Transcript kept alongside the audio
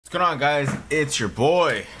What's going on, guys? It's your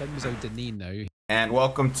boy Dumbzo Denino, and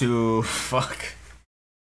welcome to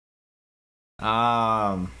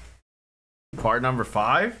part number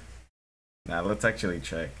 5. Now let's actually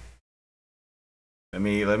check. Let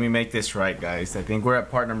me make this right, guys. I think we're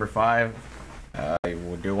at part number 5. I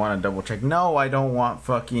do want to double check. No, I don't want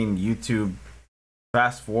fucking YouTube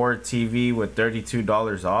fast forward TV with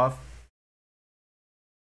 $32 off.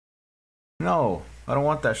 No, I don't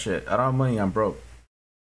want that shit. I don't have money. I'm broke.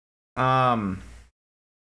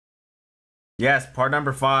 Yes, part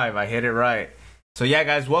number 5. I hit it right. So yeah,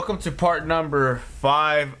 guys, welcome to part number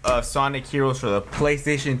 5 of Sonic Heroes for the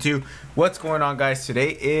PlayStation 2. What's going on, guys?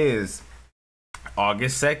 Today is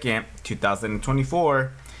August 2nd,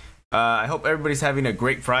 2024. I hope everybody's having a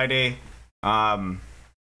great Friday. I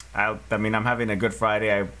mean, I'm having a good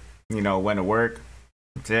Friday. I went to work.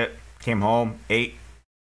 That's it. Came home, ate,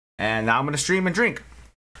 and now I'm gonna stream and drink,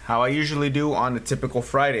 how I usually do on a typical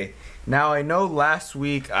Friday. Now, I know last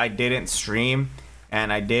week I didn't stream,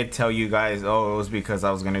 and I did tell you guys, oh, it was because I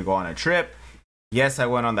was going to go on a trip. Yes, I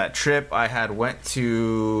went on that trip. I had went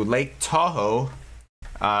to Lake Tahoe,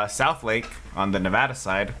 South Lake, on the Nevada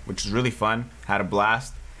side, which is really fun. Had a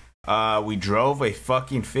blast. We drove a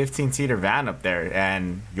fucking 15-seater van up there,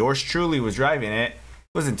 and yours truly was driving it. It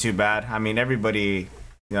wasn't too bad. I mean, everybody,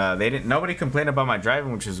 nobody complained about my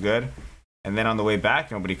driving, which is good. And then on the way back,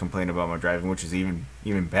 nobody complained about my driving, which is even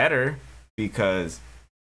better, because,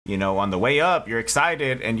 on the way up, you're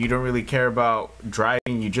excited and you don't really care about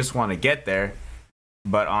driving. You just want to get there.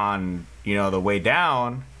 But on, the way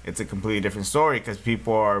down, it's a completely different story, because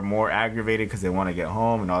people are more aggravated because they want to get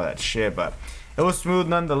home and all that shit. But it was smooth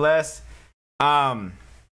nonetheless. Yeah,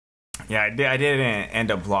 I didn't end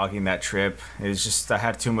up vlogging that trip. It was just I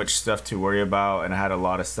had too much stuff to worry about, and I had a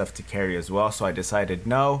lot of stuff to carry as well. So I decided,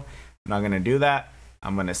 no, I'm not gonna do that.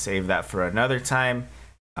 I'm gonna save that for another time.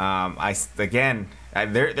 There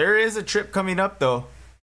is a trip coming up though.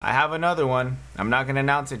 I have another one. I'm not gonna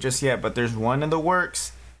announce it just yet, but there's one in the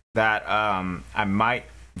works that I might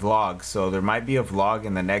vlog. So there might be a vlog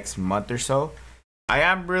in the next month or so. I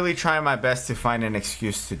am really trying my best to find an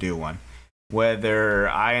excuse to do one. Whether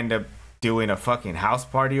I end up doing a fucking house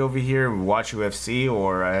party over here and watch UFC,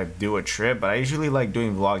 or I do a trip, but I usually like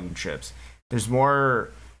doing vlogging trips. There's more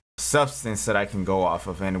substance that I can go off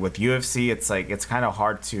of, and with UFC it's kind of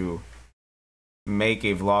hard to make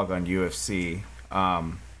a vlog on UFC,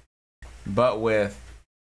 but with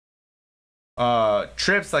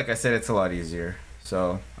trips, like I said, it's a lot easier.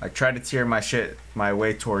 So I try to tear my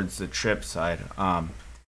way towards the trip side.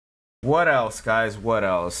 What else, guys? What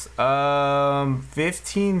else?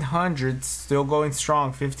 1,500 still going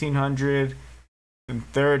strong.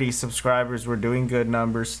 1,530 subscribers. We're doing good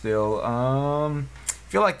numbers still. I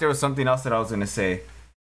feel like there was something else that I was gonna say.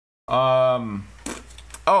 Oh,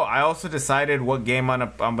 I also decided what game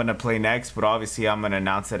I'm gonna play next, but obviously I'm gonna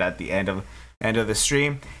announce it at the end of the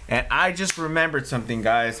stream. And I just remembered something,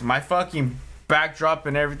 guys. My fucking backdrop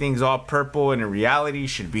and everything's all purple, and in reality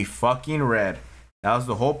should be fucking red. That was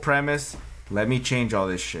the whole premise. Let me change all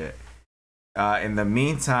this shit. In the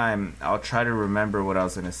meantime, I'll try to remember what I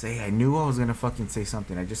was gonna say. I knew I was gonna fucking say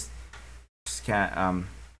something. I just can't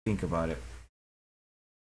think about it.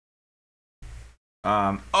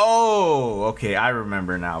 Oh, okay, I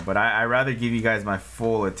remember now, but I rather give you guys my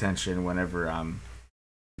full attention whenever I'm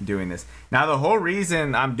doing this. Now, the whole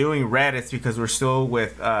reason I'm doing red is because we're still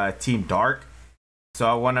with Team Dark, so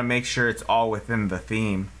I want to make sure it's all within the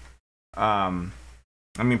theme. I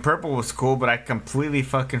mean, purple was cool, but I completely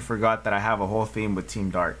fucking forgot that I have a whole theme with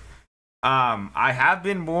Team Dark. I have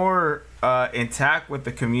been more intact with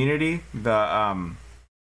the community,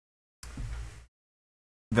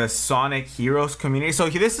 the Sonic Heroes community. So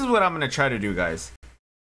this is what I'm going to try to do, guys.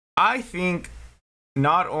 I think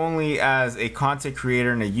not only as a content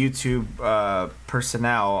creator and a YouTube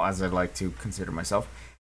personnel, as I'd like to consider myself,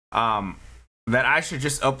 that I should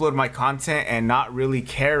just upload my content and not really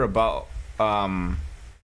care about,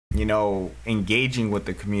 engaging with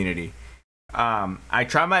the community. I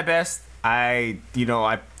try my best. I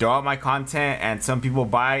throw out my content, and some people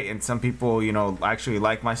buy it, and some people, actually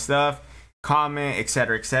like my stuff, comment,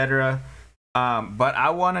 etc., etc. But I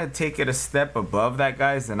want to take it a step above that,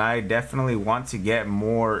 guys, and I definitely want to get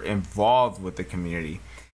more involved with the community.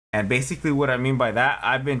 And basically what I mean by that,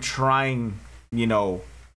 I've been trying,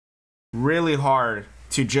 really hard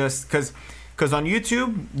to just, because on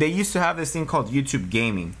YouTube they used to have this thing called YouTube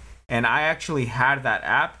Gaming, and I actually had that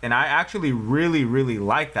app, and I actually really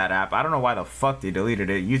like that app. I don't know why the fuck they deleted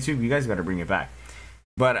it. YouTube, you guys got to bring it back.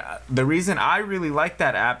 But the reason I really like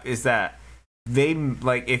that app is that they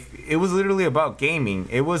like, if it was literally about gaming,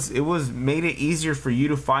 it was made it easier for you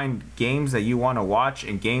to find games that you want to watch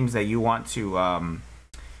and games that you want to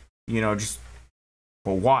just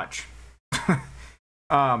watch.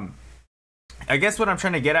 I guess what I'm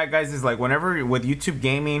trying to get at, guys, is like, whenever with YouTube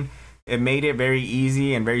gaming, it made it very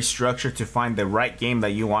easy and very structured to find the right game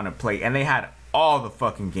that you want to play. And they had all the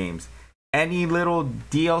fucking games. Any little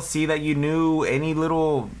DLC that you knew, any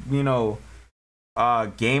little,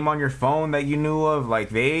 game on your phone that you knew of, like,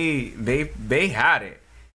 they had it.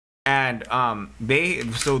 And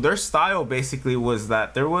so their style basically was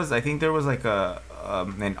that I think there was like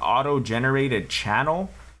an auto-generated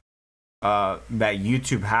channel that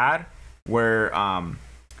YouTube had, where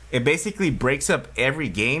it basically breaks up every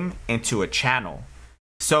game into a channel.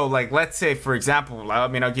 So, like, let's say, for example, I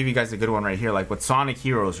mean, I'll give you guys a good one right here, like with Sonic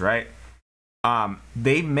Heroes, right?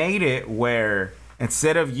 They made it where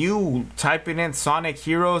instead of you typing in Sonic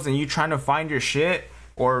Heroes and you trying to find your shit,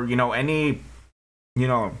 or any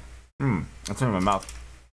that's in my mouth.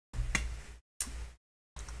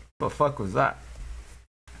 The fuck was that?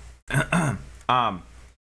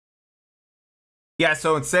 Yeah,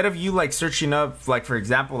 so instead of you like searching up, like, for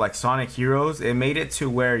example, like Sonic Heroes, it made it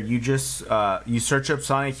to where you just you search up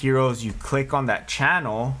Sonic Heroes, you click on that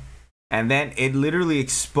channel, and then it literally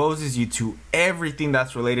exposes you to everything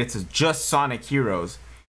that's related to just Sonic Heroes.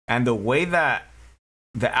 And the way that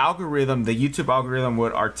the YouTube algorithm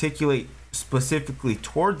would articulate specifically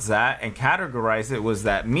towards that and categorize it was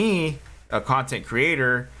that me, a content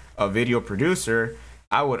creator, a video producer,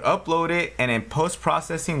 I would upload it, and in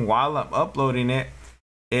post-processing, while I'm uploading it,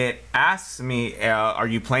 it asks me, are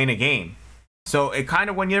you playing a game? So it kind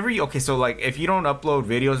of, whenever you, okay, so like if you don't upload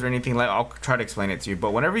videos or anything, like, I'll try to explain it to you,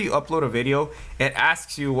 but whenever you upload a video, it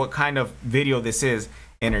asks you what kind of video this is: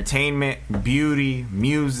 entertainment, beauty,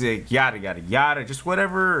 music, yada, yada, yada, just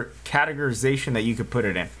whatever categorization that you could put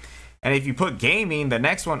it in. And if you put gaming, the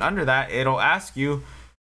next one under that, it'll ask you,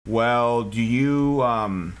 well, do you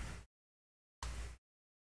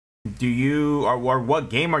or what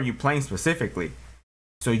game are you playing specifically?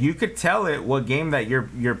 So you could tell it what game that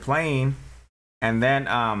you're playing, and then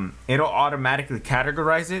it'll automatically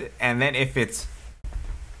categorize it. And then if it's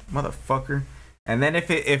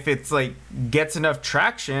if it's like gets enough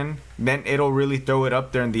traction, then it'll really throw it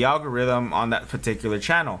up there in the algorithm on that particular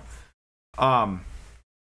channel.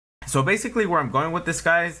 So basically where I'm going with this,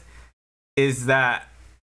 guys, is that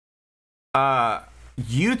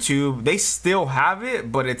YouTube, they still have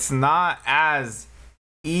it, but it's not as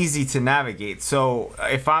easy to navigate. So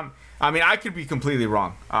I could be completely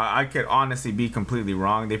wrong. I could honestly be completely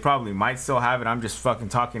wrong. They probably might still have it. I'm just fucking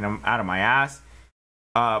talking out of my ass.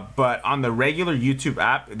 But on the regular YouTube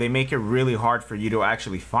app, they make it really hard for you to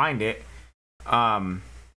actually find it,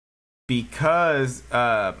 because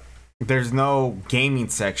there's no gaming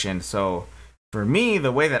section. So for me,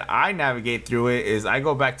 the way that I navigate through it is I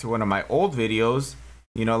go back to one of my old videos,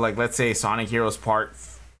 like, let's say Sonic Heroes Part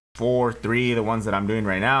 4, 3, the ones that I'm doing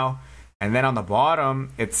right now. And then on the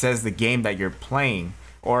bottom, it says the game that you're playing.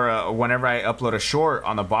 Or whenever I upload a short,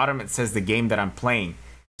 on the bottom, it says the game that I'm playing.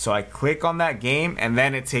 So I click on that game, and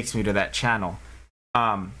then it takes me to that channel.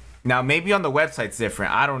 Now, maybe on the website's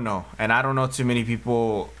different. I don't know. And I don't know too many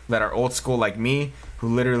people that are old school like me who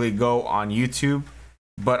literally go on YouTube,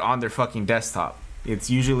 but on their fucking desktop. It's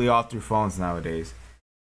usually all through phones nowadays.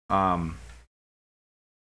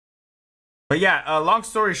 But yeah, long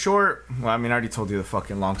story short, well, I mean, I already told you the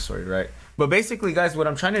fucking long story, right? But basically, guys, what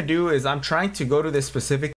I'm trying to do is I'm trying to go to this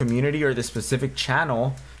specific community or this specific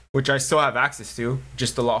channel, which I still have access to,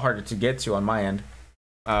 just a lot harder to get to on my end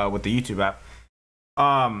with the YouTube app.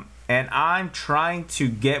 And I'm trying to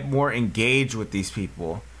get more engaged with these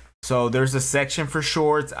people. So there's a section for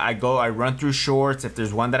shorts. I run through shorts. If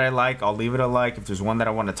there's one that I like, I'll leave it a like. If there's one that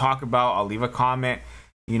I want to talk about, I'll leave a comment,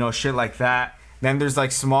 shit like that. Then there's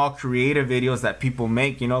like small creative videos that people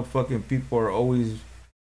make. Fucking people are always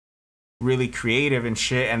really creative and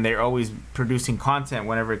shit, and they're always producing content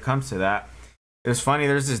whenever it comes to that. It was funny,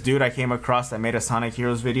 there's this dude I came across that made a Sonic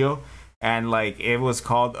Heroes video, and like it was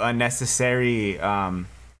called unnecessary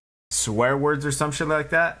swear words or some shit like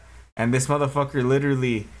that. And this motherfucker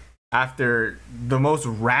literally, after the most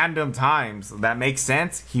random times that makes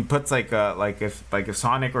sense, he puts like if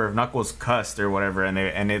Sonic or if Knuckles cussed or whatever,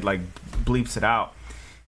 and it like bleeps it out.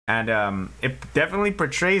 And it definitely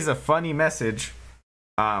portrays a funny message.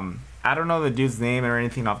 I don't know the dude's name or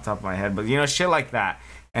anything off the top of my head, but shit like that.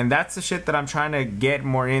 And that's the shit that I'm trying to get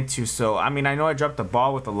more into. So I mean, I know I dropped the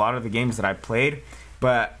ball with a lot of the games that I played,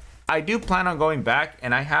 but I do plan on going back,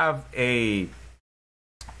 and I have a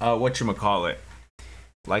whatchamacallit.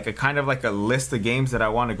 like a kind of like a list of games that I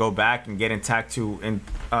want to go back and get intact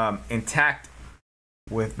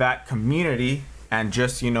with that community, and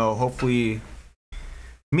just, you know, hopefully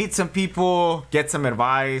meet some people, get some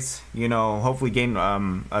advice, you know, hopefully gain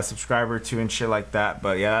a subscriber too and shit like that.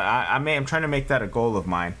 But yeah, I'm trying to make that a goal of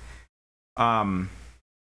mine.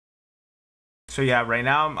 So yeah, right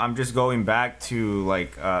now I'm just going back to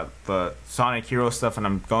like the Sonic Hero stuff, and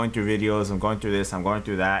I'm going through videos, I'm going through this, I'm going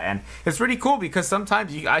through that, and it's really cool because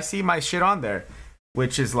sometimes I see my shit on there,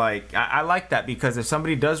 which is like, I like that, because if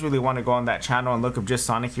somebody does really want to go on that channel and look up just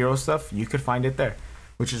Sonic Hero stuff, you could find it there,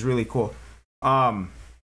 which is really cool.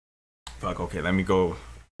 Fuck, okay, let me go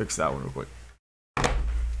fix that one real quick.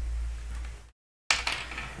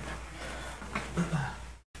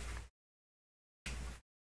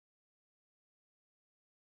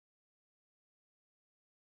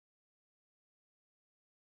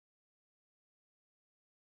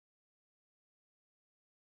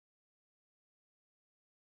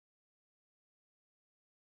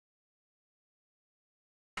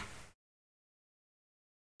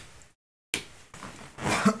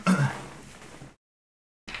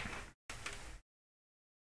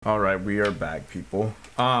 All right, we are back, people.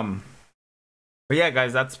 But yeah,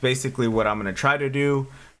 guys, that's basically what I'm gonna try to do.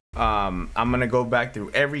 I'm gonna go back through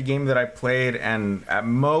every game that I played, and at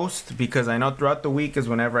most, because I know throughout the week is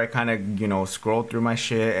whenever I kind of, you know, scroll through my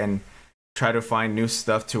shit and try to find new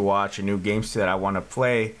stuff to watch and new games that I want to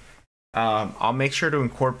play. I'll make sure to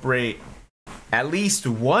incorporate at least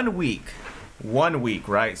 1 week,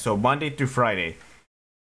 right? So Monday through Friday,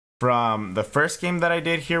 from the first game that I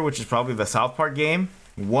did here, which is probably the South Park game.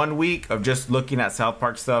 1 week of just looking at South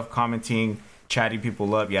Park stuff, commenting, chatting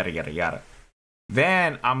people up, yada yada yada.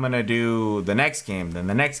 Then I'm gonna do the next game, then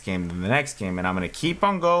the next game, then the next game, and I'm gonna keep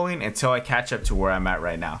on going until I catch up to where I'm at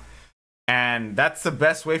right now. And that's the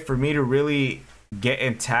best way for me to really get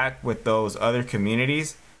intact with those other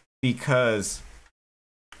communities, because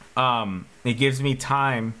it gives me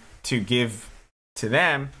time to give to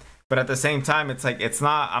them. But at the same time, it's like,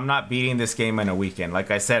 I'm not beating this game in a weekend. Like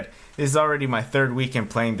I said, this is already my 3rd weekend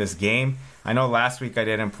playing this game. I know last week I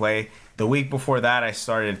didn't play. The week before that, I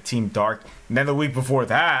started Team Dark. And then the week before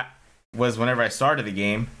that was whenever I started the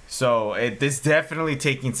game. So this definitely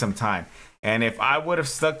taking some time. And if I would have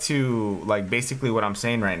stuck to like basically what I'm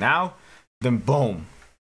saying right now, then boom,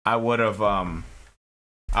 I would have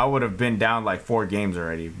been down like 4 games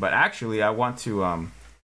already. But actually, I want to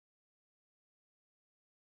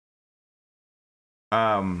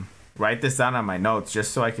write this down on my notes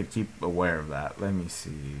just so I could keep aware of that. Let me see.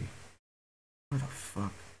 What the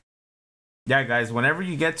fuck? Yeah, guys, whenever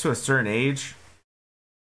you get to a certain age,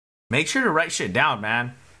 make sure to write shit down,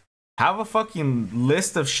 man. Have a fucking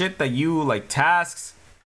list of shit that you like, tasks,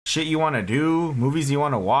 shit you want to do, movies you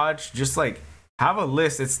want to watch. Just like have a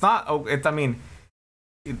list. It's not, I mean,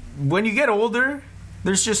 when you get older,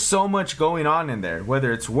 there's just so much going on in there,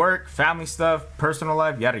 whether it's work, family stuff, personal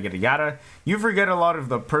life, yada yada yada. You forget a lot of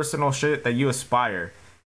the personal shit that you aspire.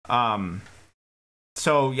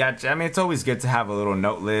 So yeah, I mean, it's always good to have a little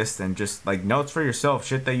note list and just like notes for yourself,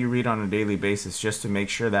 shit that you read on a daily basis, just to make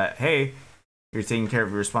sure that, hey, you're taking care of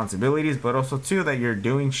your responsibilities, but also too that you're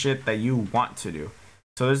doing shit that you want to do.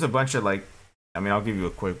 So there's a bunch of like, I mean, I'll give you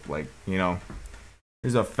a quick, like, you know,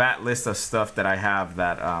 there's a fat list of stuff that I have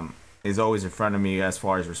that is always in front of me as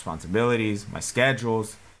far as responsibilities, my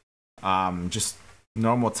schedules, just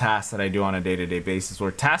normal tasks that I do on a day-to-day basis, or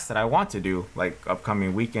tasks that I want to do, like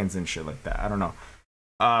upcoming weekends and shit like that. I don't know.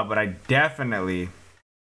 But I definitely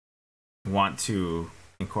want to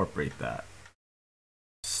incorporate that.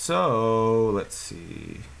 So let's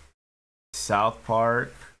see. South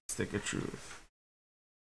Park, Stick of Truth.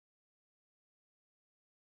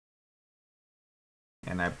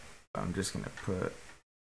 And I'm just gonna put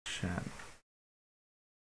channel.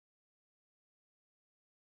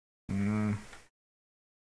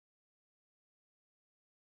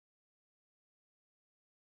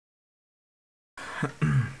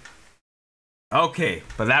 Okay,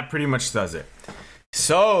 but that pretty much does it.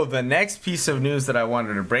 So the next piece of news that I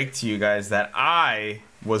wanted to break to you guys, that I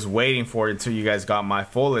was waiting for until you guys got my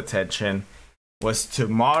full attention, was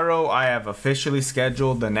tomorrow I have officially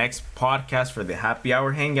scheduled the next podcast for the Happy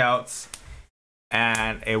Hour Hangouts,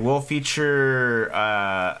 and it will feature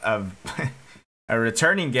a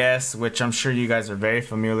returning guest, which I'm sure you guys are very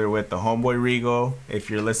familiar with, the homeboy Rigo. If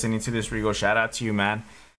you're listening to this, Rigo, shout out to you, man.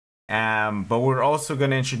 But we're also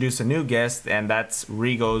going to introduce a new guest, and that's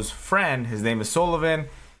Rigo's friend. His name is Sullivan.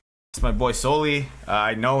 It's my boy Soli.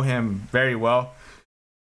 I know him very well.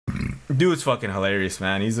 Dude's fucking hilarious,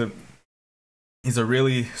 man. He's a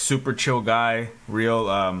really super chill guy.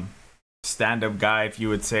 Real stand-up guy, if you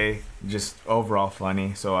would say. Just overall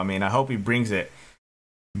funny. So I mean, I hope he brings it.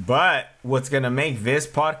 But what's gonna make this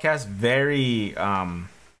podcast very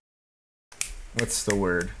what's the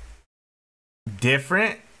word?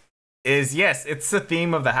 Different is, yes, it's the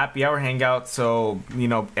theme of the happy hour hangout. So, you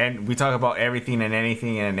know, and we talk about everything and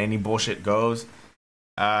anything and any bullshit goes.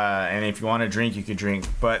 And if you want to drink, you could drink.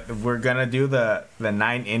 But we're gonna do the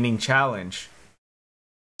 9-inning challenge.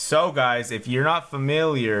 So guys, if you're not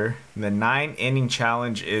familiar, the 9-inning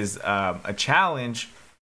challenge is a challenge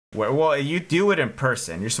where, well, you do it in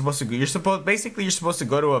person. You're supposed to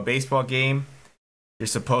go to a baseball game. You're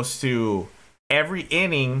supposed to, every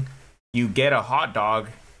inning you get a hot dog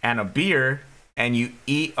and a beer, and you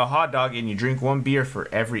eat a hot dog and you drink 1 beer for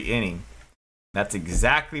every inning. That's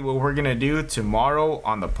exactly what we're gonna do tomorrow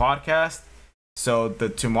on the podcast. So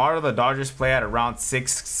tomorrow the Dodgers play at around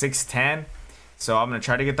 6:10. So I'm gonna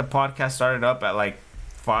try to get the podcast started up at like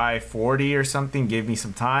 5:40 or something. Give me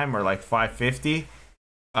some time, or like 5:50.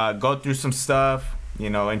 Go through some stuff, you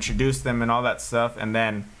know, introduce them and all that stuff, and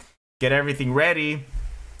then get everything ready.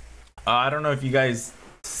 I don't know if you guys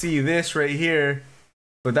see this right here,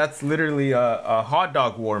 but that's literally a hot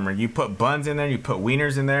dog warmer. You put buns in there, you put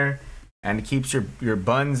wieners in there, and it keeps your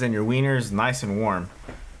buns and your wieners nice and warm.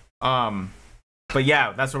 But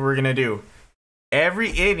yeah, that's what we're gonna do.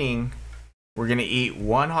 Every inning, we're gonna eat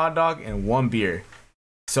 1 hot dog and 1 beer.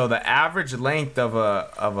 So the average length of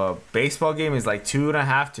a baseball game is like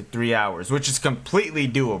 2.5 to 3 hours, which is completely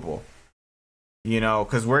doable. You know,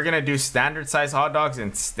 because we're gonna do standard size hot dogs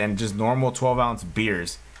and just normal 12-ounce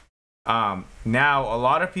beers. Now a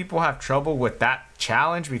lot of people have trouble with that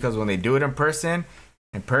challenge because when they do it in person,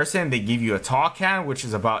 they give you a tall can, which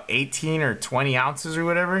is about 18 or 20 ounces or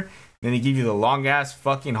whatever. Then they give you the long ass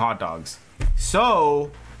fucking hot dogs.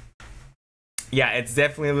 So yeah, it's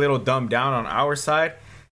definitely a little dumbed down on our side,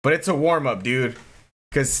 but it's a warm up, dude.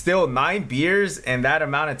 Because still 9 beers in that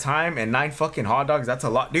amount of time and 9 fucking hot dogs, that's a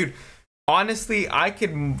lot, dude. Honestly, I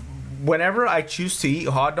could, whenever I choose to eat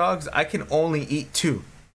hot dogs, I can only eat 2.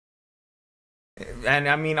 And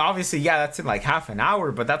I mean, obviously, yeah, that's in like half an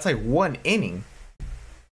hour, but that's like 1 inning.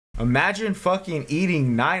 Imagine fucking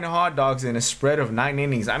eating 9 hot dogs in a spread of 9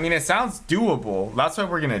 innings. I mean, it sounds doable. That's why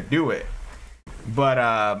we're gonna do it. But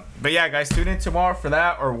yeah, guys, tune in tomorrow for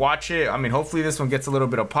that, or watch it. I mean, hopefully this one gets a little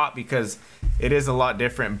bit of pop because it is a lot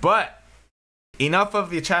different. But enough of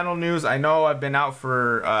the channel news. I know I've been out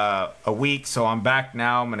for a week, so I'm back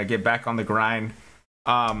now. I'm gonna get back on the grind.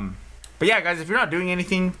 But yeah, guys, if you're not doing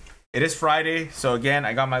anything, it is Friday. So again,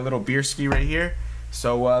 I got my little beer ski right here.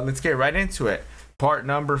 So let's get right into it. Part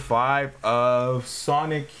number 5 of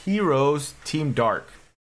Sonic Heroes Team Dark.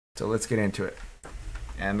 So let's get into it.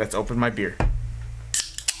 And let's open my beer.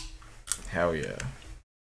 Hell yeah.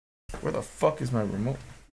 Where the fuck is my remote?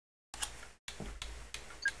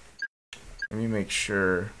 Let me make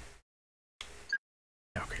sure.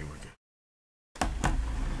 Okay, we're good.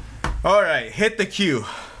 Alright, hit the cue.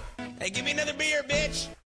 Hey, give me another beer, bitch!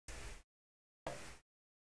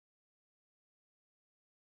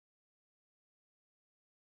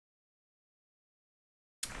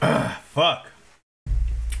 Fuck.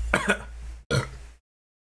 That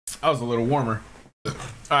was a little warmer.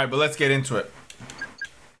 Alright, but let's get into it.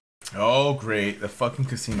 Oh, great. The fucking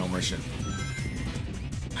casino mission.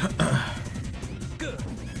 Good.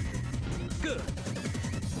 Good.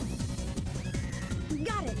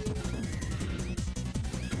 Got it.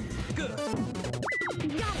 Good.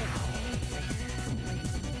 Got it.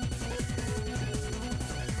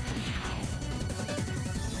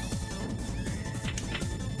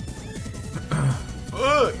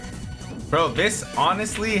 Ugh. Bro, this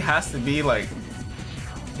honestly has to be like,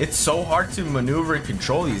 it's so hard to maneuver and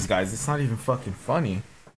control these guys. It's not even fucking funny.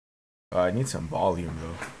 I need some volume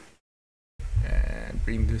though. And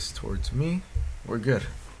bring this towards me. We're good.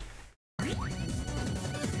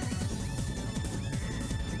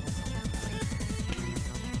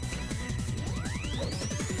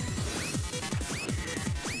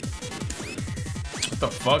 What the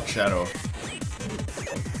fuck, Shadow?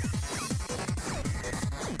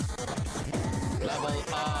 Level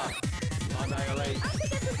up. Annihilate.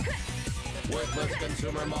 Worthless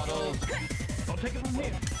consumer models. I'll take it from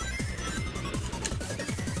here.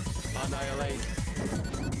 Annihilate.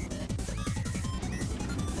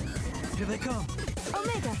 Here they come.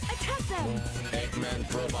 Omega, attack them.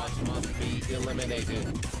 Eggman robots must be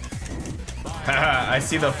eliminated. Haha, I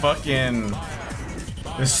see the fucking,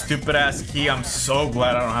 this stupid ass key. I'm so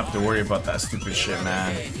glad I don't have to worry about that stupid shit,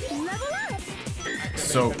 man. Level up.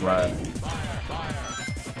 So glad.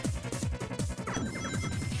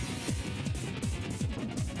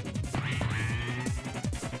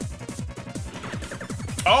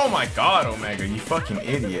 Oh my god, Omega, you fucking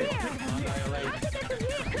idiot.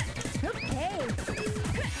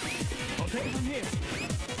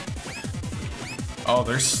 Oh,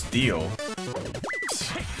 there's steel.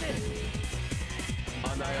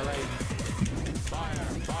 Annihilate. Fire,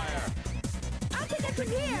 fire. I'll take it from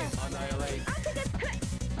here. Annihilate. I'll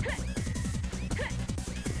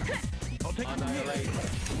take it. Annihilate.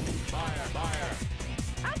 Fire, fire.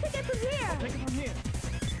 I'll take it from here.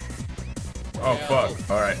 Oh fuck.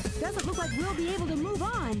 Alright. Doesn't look like we'll be able to move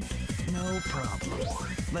on. No problem.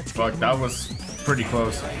 Let's Fuck, get that was pretty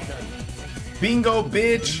close. Bingo,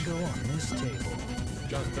 bitch! go on this table.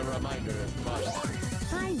 Just a reminder,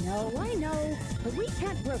 must. I know. But we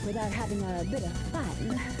can't work without having a bit of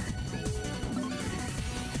fun.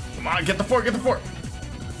 Come on, get the 4, get the 4!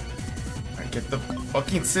 Alright, get the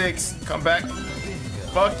fucking 6. Come back.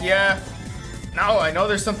 Fuck yeah. No, I know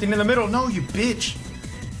there's something in the middle. No, you bitch.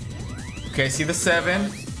 Okay, see the 7.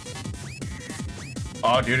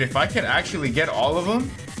 Oh, dude, if I could actually get all of them.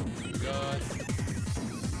 Good.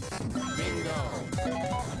 Bingo.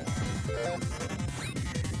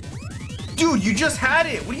 Dude, you just had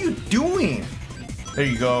it. What are you doing? There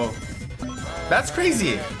you go. That's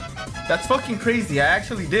crazy. That's fucking crazy. I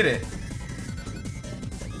actually did it.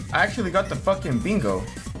 I actually got the fucking bingo.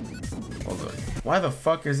 Hold on. Why the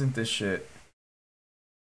fuck isn't this shit?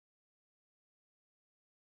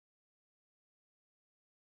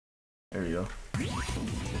 There you go.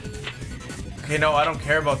 Okay, no, I don't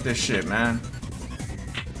care about this shit, man.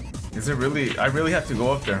 Is it really? I really have to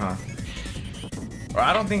go up there, huh? Or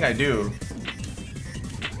I don't think I do.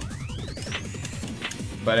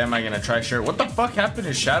 But am I gonna try? Sure. What the fuck happened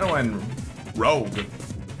to Shadow and Rogue?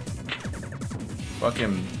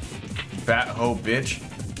 Fucking bat hoe bitch.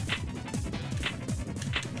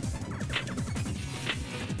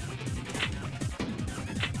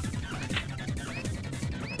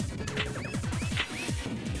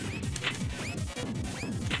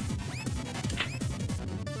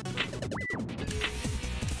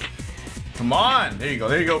 Come on! There you go,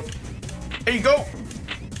 there you go. There you go!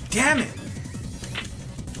 Damn it!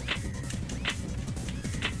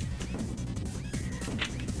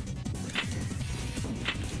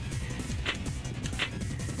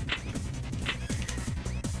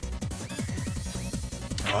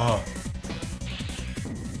 Oh.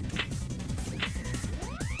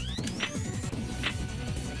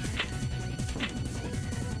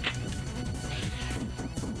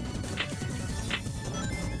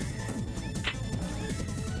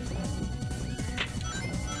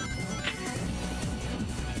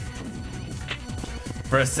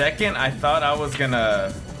 For a second, I thought I was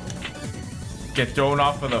gonna get thrown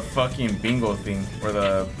off of the fucking bingo thing or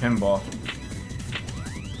the pinball.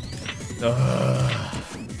 Ugh.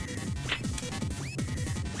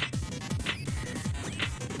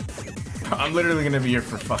 I'm literally gonna be here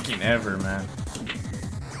for fucking ever, man.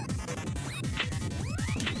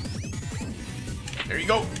 There you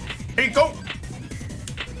go. There you go.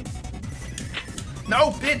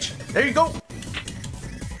 No, bitch. There you go.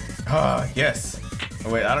 Ah, yes. Oh,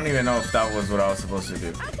 wait, I don't even know if that was what I was supposed to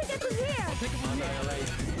do. I'll take it from here. Annihilate.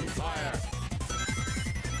 Fire.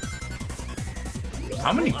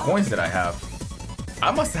 How many coins did I have? I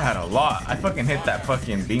must have had a lot. I fucking hit that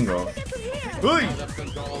fucking bingo. Take it from here. Hey! Out of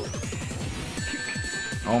control.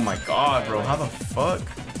 Oh my god, bro. How the fuck?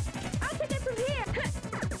 I'll take it from here.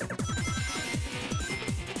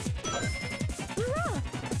 Hurrah!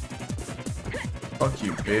 Fuck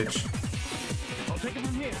you, bitch. I'll take it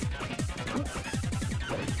from here.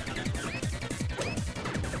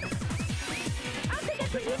 I'll take it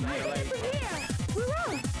from here.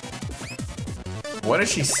 Hurrah! What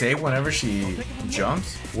does she say whenever she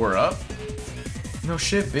jumps? We're up? No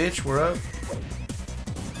shit, bitch. We're up.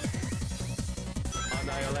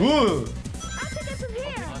 Annihilate. Ooh! I'll take it from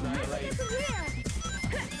here. I'll take it from here.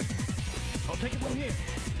 I'll take it from here.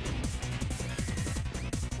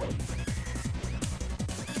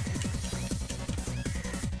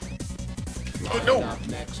 Oh, no. Up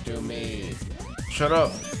next to me. Shut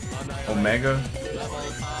up, Omega. Level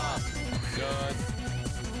up. Good.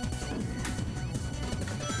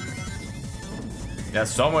 Yeah,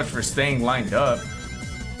 so much for staying lined up. Got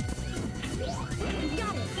it.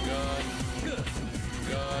 Good.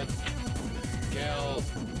 Good. Kill.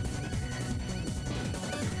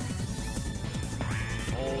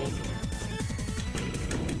 Hold.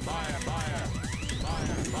 Fire, fire.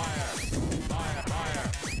 Fire, fire. Fire, fire.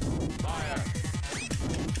 Fire.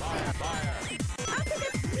 Fire, fire. I'll take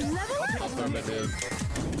it. Level up. Affirmative.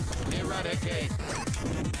 Eradicate.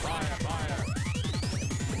 Fire, fire.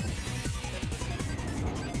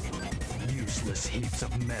 Useless heaps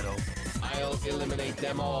of metal. I'll eliminate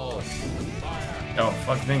them all. Fire. Oh,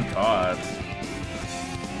 fuck, thank God.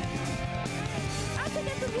 I'll take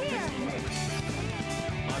it from here.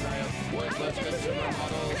 Annihilate worthless consumer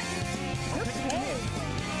models. Okay.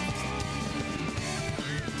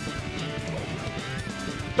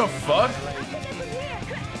 The fuck?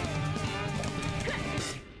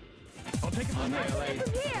 I'll take it from here. Annihilate.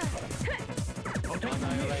 From here.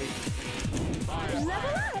 Annihilate. Fire. Level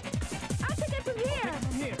up. I'll take it from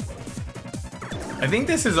here. I think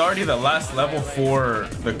this is already the last level for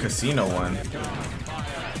the casino one.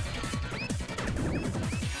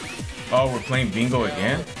 Oh, we're playing bingo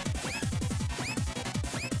again?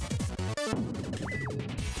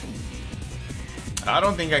 I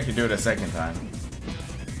don't think I could do it a second time.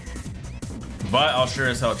 But I'll sure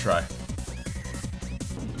as hell try.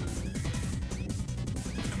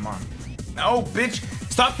 Come on. No, bitch!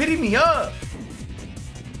 Stop hitting me up!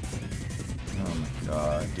 Oh my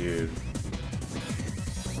god, dude.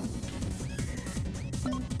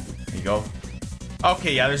 There you go.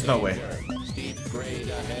 Okay, yeah, there's no way. Steep grade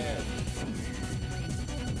ahead.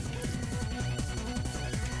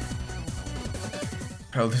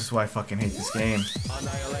 Bro, this is why I fucking hate this game.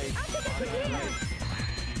 Annihilate. Annihilate.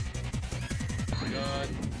 Good.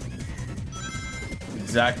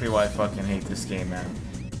 Exactly why I fucking hate this game, man.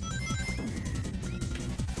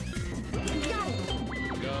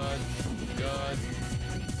 Good. Good.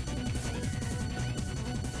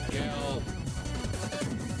 Kill.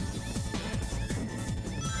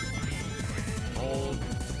 Hold.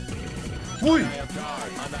 Wait! I have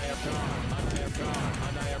guard. I have guard. I have guard.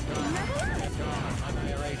 I have guard. I have guard.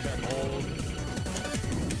 Annihilation. Hold.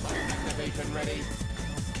 Activation ready.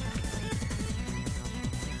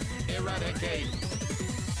 Eradicate.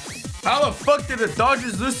 How the fuck did the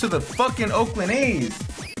Dodgers lose to the fucking Oakland A's?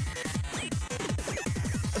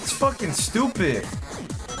 That's fucking stupid.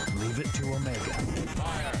 Leave it to Omega.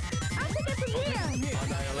 Fire. I'll take it from here.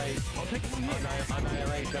 Annihilate. I'll take it from here.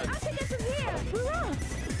 Annihilation. I'll take it from here. We're off.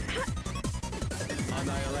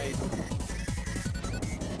 Annihilate.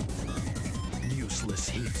 Useless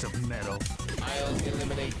heaps of metal. I'll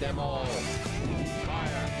eliminate them all.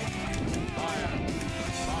 Fire. Fire.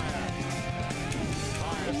 Fire.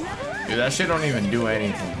 Fire. Dude, that shit don't even do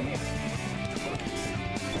anything.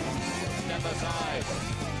 Step aside.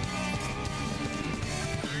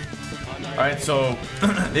 Alright, so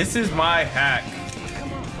this is my hack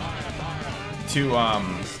to I'll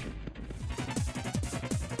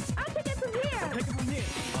take it from here.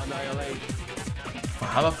 Annihilate.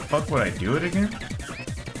 how the fuck would I do it again?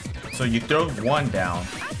 So you throw one down.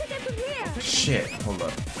 I'll take it from here. Shit, hold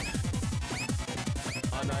up.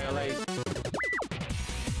 Annihilate.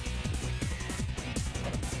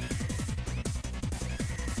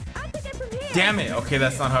 I'll take it from here. Damn it. Okay,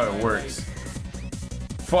 that's not how it works.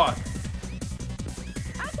 Fuck.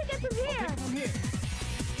 I'll take it from here.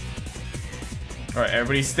 Alright,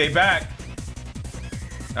 everybody stay back.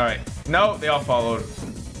 Alright. No, they all followed.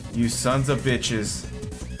 You sons of bitches.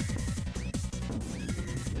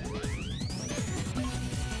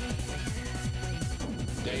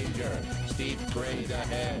 Danger. Steep grade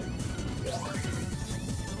ahead.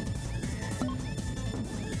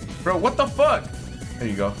 Bro, what the fuck? There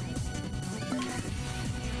you go.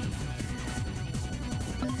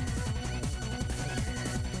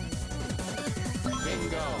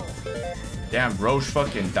 Bingo. Damn, Roche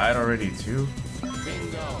fucking died already too.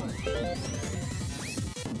 Bingo.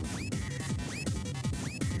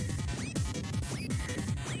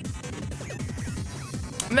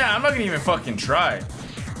 Nah, I'm not gonna even fucking try.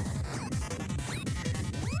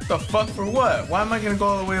 The fuck for what? Why am I gonna go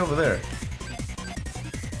all the way over there?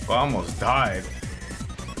 Well, I almost died.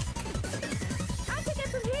 I'll take it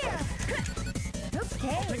from here.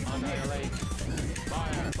 Okay. Annihilate.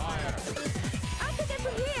 Fire. Fire. I'll take it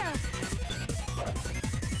from here.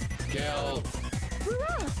 Kill. We're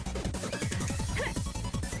off.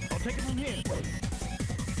 I'll take it from here.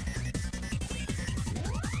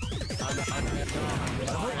 Annihilate.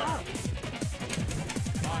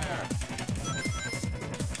 Fire.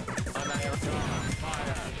 Annihilate.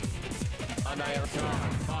 Fire. Annihilate.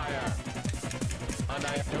 Fire.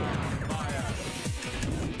 Annihilate.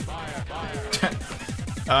 Fire. Fire.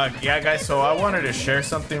 Fire. Yeah, guys, so I wanted to share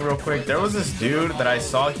something real quick. There was this dude that I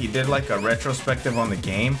saw, he did like a retrospective on the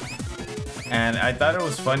game. And I thought it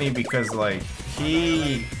was funny because like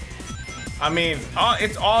I mean,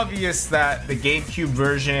 it's obvious that the GameCube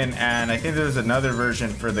version, and I think there's another version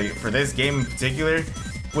for this game in particular,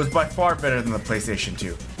 was by far better than the PlayStation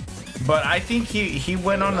 2. But I think he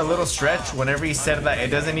went on a little stretch whenever he said that it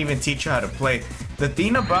doesn't even teach you how to play. The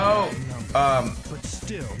thing about But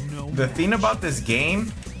still, no. the thing about this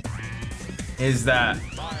game is that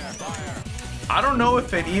I don't know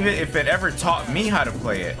if it ever taught me how to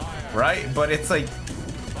play it, right? But it's like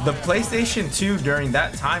the PlayStation 2 during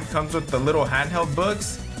that time comes with the little handheld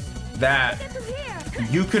books that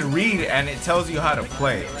you could read and it tells you how to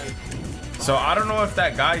play. So I don't know if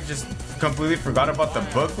that guy just completely forgot about the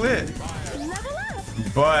booklet,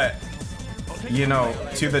 but you know,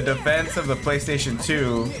 to the defense of the PlayStation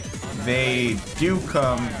 2, they do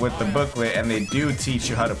come with the booklet and they do teach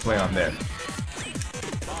you how to play on there.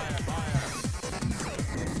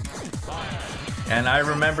 And I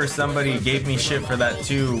remember somebody gave me shit for that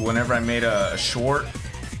too whenever I made a short.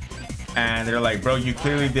 And they're like, bro, you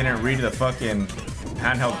clearly didn't read the fucking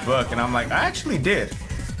handheld book. And I'm like, I actually did.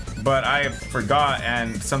 But I forgot,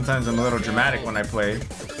 and sometimes I'm a little dramatic when I play.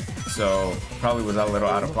 So probably was a little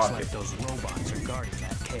out of pocket. Like those robots are guarding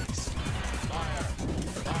that case.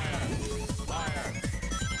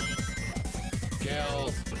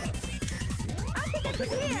 Kill.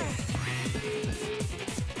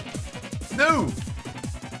 No!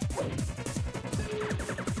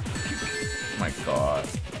 My God.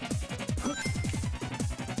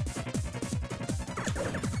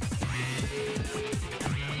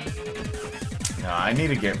 Nah, I need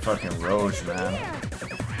to get fucking Roach, man.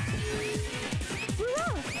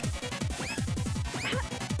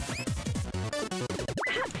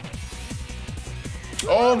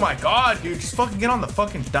 Oh my God, dude, just fucking get on the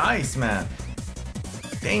fucking dice, man.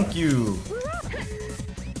 Thank you.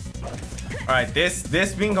 All right,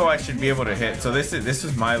 this bingo I should be able to hit. So this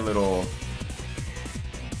is my little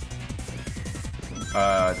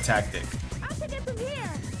tactic.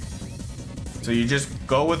 So you just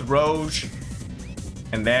go with Roche,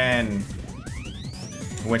 and then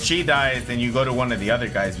when she dies, then you go to one of the other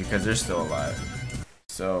guys because they're still alive.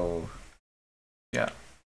 So yeah.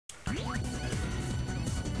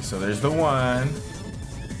 So there's the 1.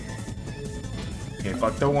 Okay,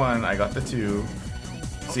 fuck the 1. I got the 2.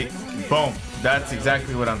 See, boom. That's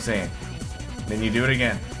exactly what I'm saying. Then you do it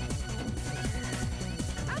again.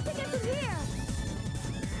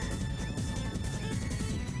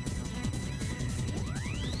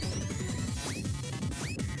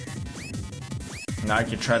 Now I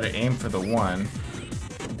can try to aim for the 1.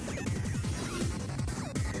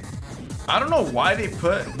 I don't know why they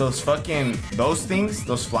put those things,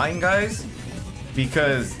 those flying guys,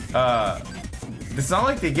 because it's not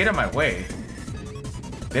like they get in my way.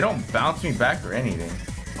 They don't bounce me back or anything.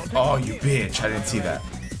 Oh, you bitch. I didn't see that.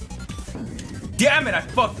 Damn it, I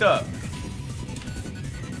fucked up.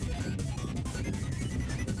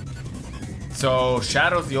 So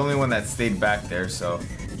Shadow's the only one that stayed back there, so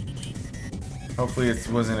hopefully it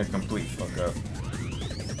wasn't a complete fuck up.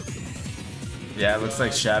 Yeah, it looks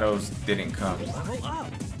like Shadows didn't come.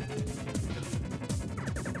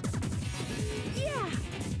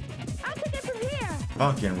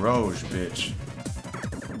 Fucking Roche, bitch.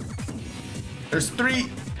 There's 3.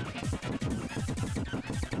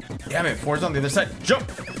 Damn it, 4's on the other side. Jump!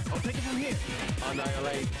 I'll take it from here.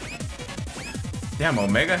 Annihilate. Damn,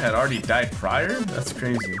 Omega had already died prior? That's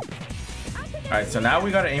crazy. Alright, so now we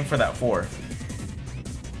gotta aim for that 4.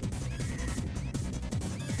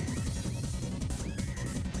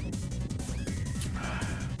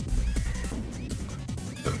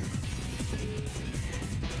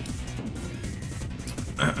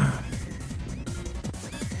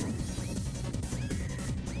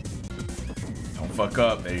 Fuck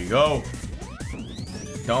up. There you go.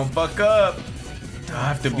 Don't fuck up. I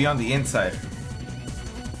have to be on the inside.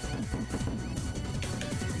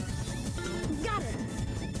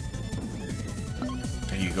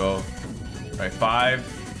 There you go. All right, 5.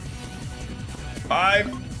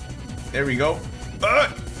 5. There we go.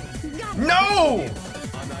 No!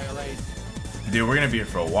 Dude, we're gonna be here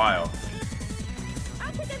for a while.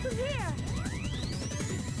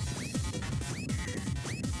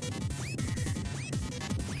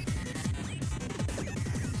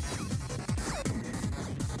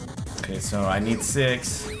 Okay, so I need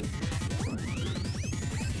 6.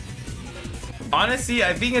 Honestly,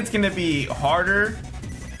 I think it's gonna be harder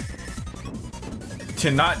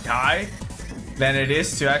to not die than it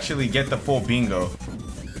is to actually get the full bingo.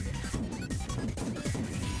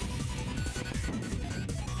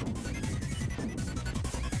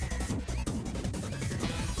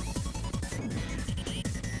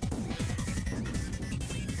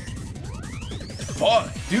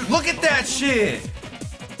 Fuck, dude, look at that shit!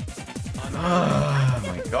 Oh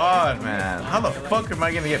my God, man. How the fuck am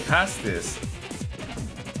I gonna get past this?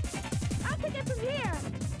 I'll take it from here.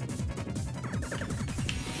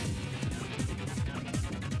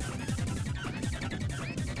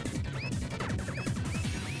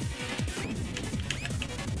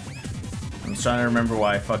 I'm trying to remember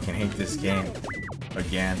why I fucking hate this game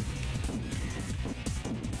again.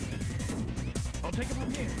 I'll take it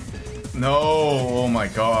from here. No, oh my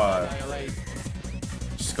god.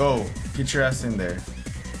 Just go. Get your ass in there.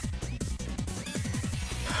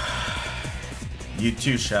 You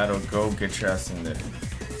too, Shadow. Go get your ass in there.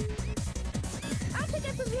 I'll take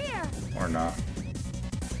it from here. Or not.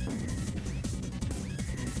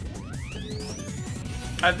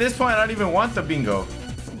 At this point, I don't even want the bingo.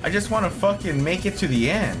 I just want to fucking make it to the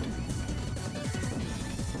end.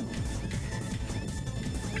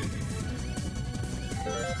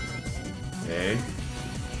 Okay.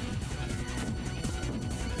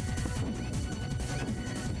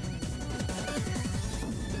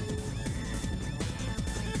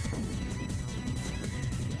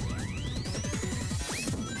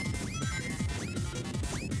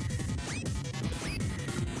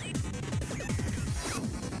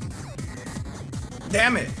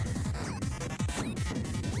 Damn it!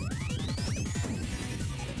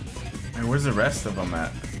 Hey, where's the rest of them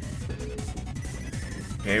at?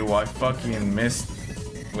 Okay, well I fucking missed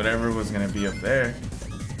whatever was gonna be up there.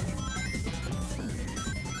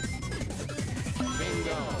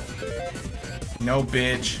 No,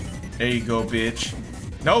 bitch. There you go, bitch.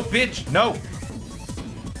 No, bitch. No.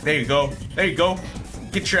 There you go. There you go.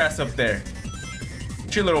 Get your ass up there.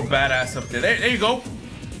 Get your little badass up there. There you go.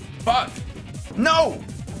 Fuck. No!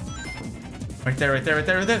 Right there, right there, right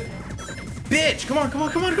there, right there. Bitch! Come on, come on,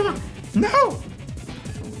 come on, come on! No!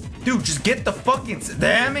 Dude, just get the fucking...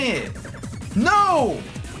 Damn it! No!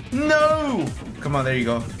 No! Come on, there you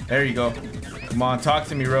go. There you go. Come on, talk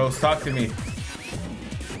to me, Rose. Talk to me.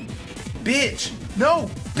 Bitch! No!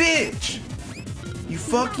 Bitch! You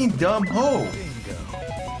fucking dumb hoe.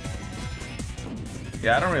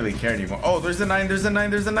 Yeah, I don't really care anymore. Oh, there's a 9, there's a 9,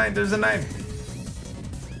 there's a 9, there's a 9.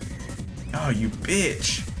 Oh, you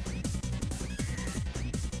bitch.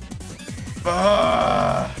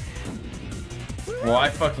 Well, I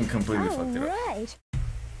fucking completely fucked it up. Right.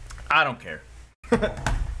 I don't care.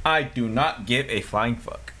 I do not give a flying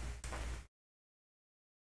fuck.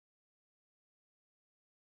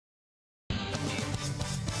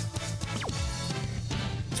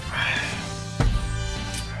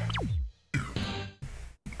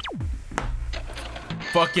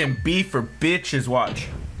 Fucking B for bitches, watch.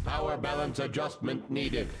 Power balance adjustment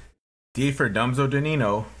needed. D for Dumbzo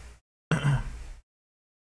Denino.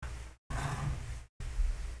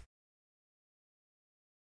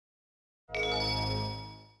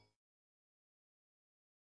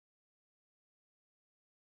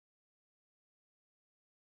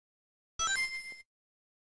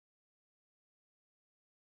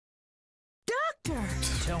 Doctor!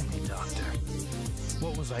 Tell me, Doctor.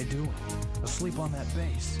 What was I doing? Asleep on that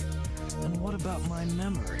base? And what about my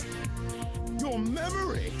memory? Your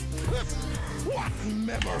memory? What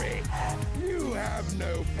memory? You have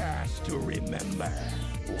no past to remember.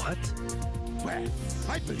 What? Well,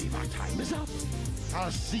 I believe our time is up.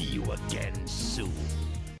 I'll see you again soon.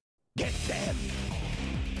 Get them.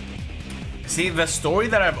 See, the story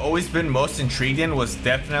that I've always been most intrigued in was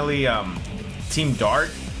definitely Team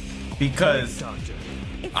Dark, because Doctor.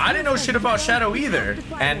 I didn't know shit about Shadow either,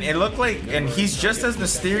 and it looked like, and he's just as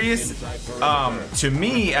mysterious to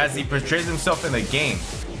me as he portrays himself in the game.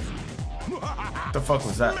 What the fuck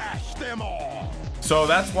was that? Smash them all. So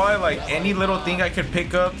that's why, like, any little thing I could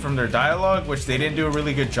pick up from their dialogue, which they didn't do a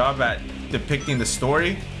really good job at depicting the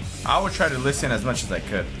story, I would try to listen as much as I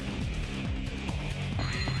could.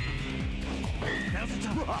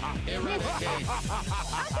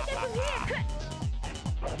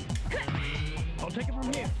 I'll take it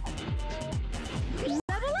from here.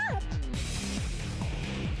 Level up!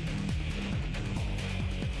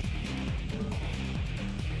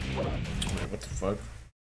 Wait, what the fuck?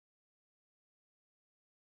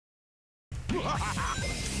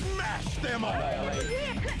 Smash them all. I'll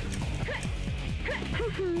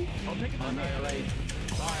take it from annihilate.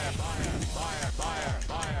 Fire, fire, fire, fire,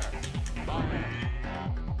 fire, fire.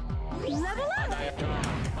 Level up!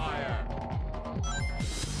 Fire.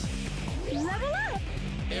 Level up!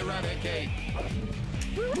 Eradicate.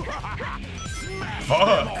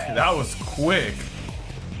 Fuck, that was quick.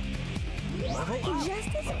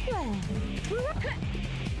 Just as planned.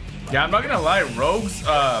 Yeah, I'm not gonna lie, Rogue's,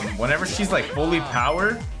 whenever she's like fully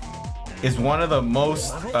powered, is one of the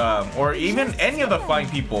most, or even any of the flying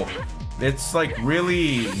people, it's like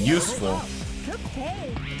really useful.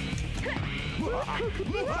 Okay.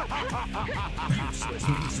 Useless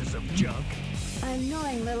pieces of junk.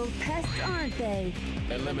 Annoying little pests, aren't they?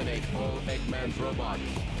 Eliminate all Eggman's robots.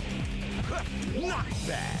 Not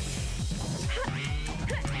bad.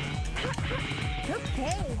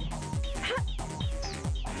 Okay.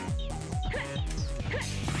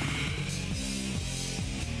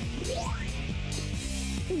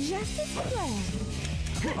 Just as planned.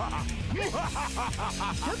 Okay.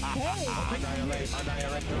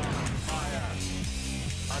 Annihilate guard. Fire.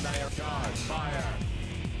 Annihilate guard. Fire.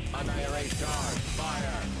 Annihilate guard.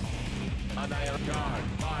 Fire. Annihilate guard.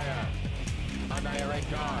 Fire. Annihilate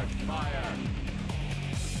guard. Fire.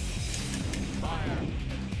 Fire.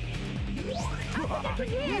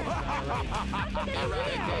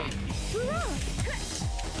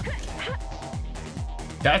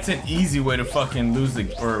 That's an easy way to fucking lose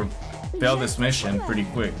the or fail this mission pretty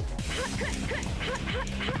quick.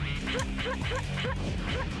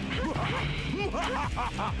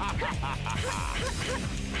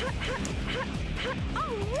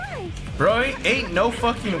 Bro, ain't no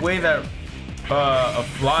fucking way that a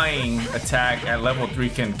flying attack at level 3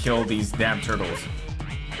 can kill these damn turtles.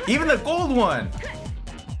 Even the gold one.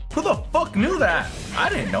 Who the fuck knew that? I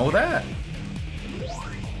didn't know that.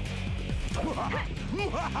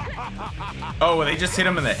 Oh, well, they just hit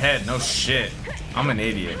him in the head. No shit. I'm an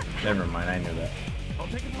idiot. Never mind, I knew that.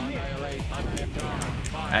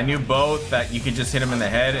 I knew both that you could just hit him in the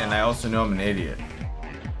head, and I also knew I'm an idiot.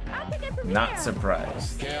 Not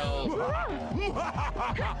surprised.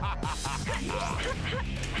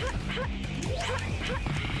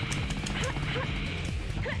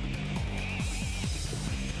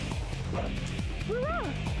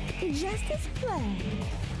 Just as planned.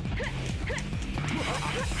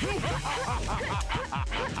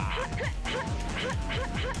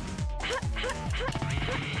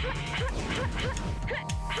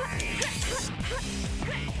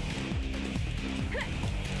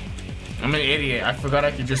 I'm an idiot. I forgot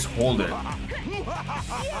I could just hold it.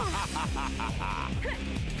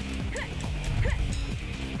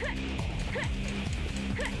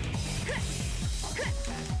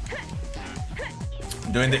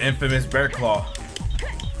 Doing the infamous bear claw.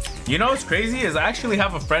 You know what's crazy is I actually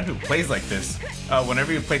have a friend who plays like this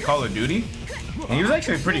whenever you play Call of Duty, and he was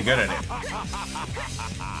actually pretty good at it.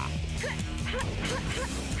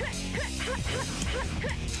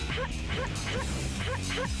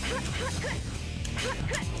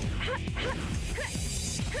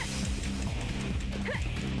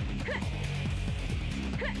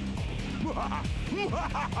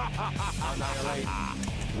 Annihilate.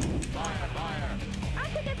 Fire, fire. I'll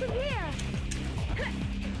take it from here.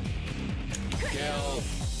 Kill.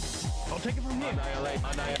 I'll take it from here. Annihilate.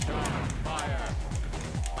 Annihilate guard. Fire.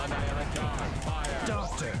 Annihilate guard. Fire.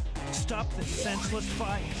 Doctor, stop this senseless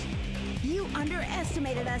fight. You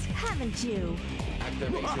underestimated us, haven't you?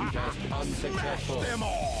 Activation test unsuccessful. Them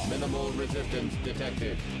all. Minimal resistance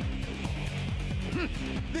detected.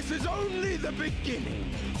 This is only the beginning.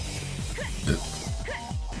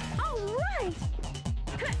 All right.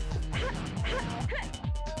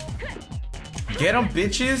 Get them,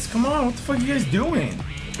 bitches! Come on, what the fuck are you guys doing?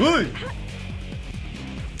 Good.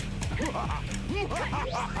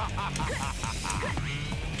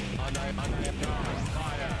 Annihilate guard.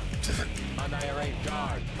 Fire. Annihilate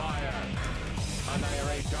guard. Fire.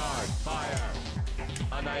 Annihilate guard. Fire.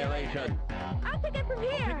 Annihilation. I'll take it from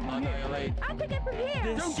here. Annihilate. I'll take it from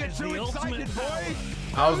here. Don't get too excited, boy.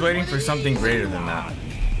 I was waiting for something greater than that.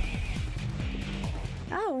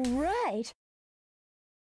 All right.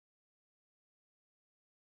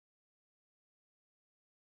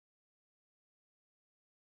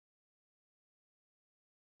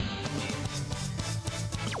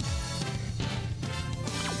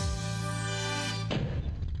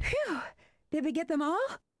 Phew. Did we get them all?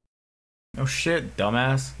 Oh shit,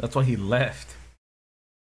 dumbass. That's why he left.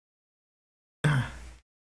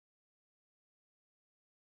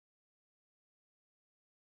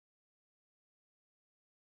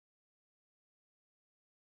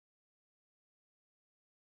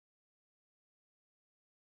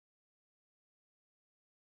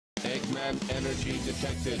 Eggman energy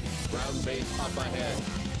detected. Ground base up ahead.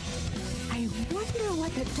 I wonder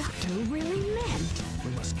what the doctor really meant.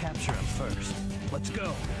 We must capture him first. Let's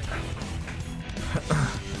go.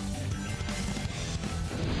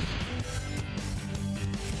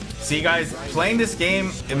 See guys, playing this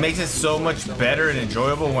game, it makes it so much better and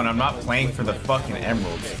enjoyable when I'm not playing for the fucking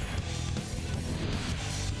emeralds.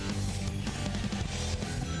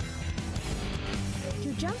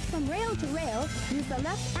 To jump from rail to rail, use the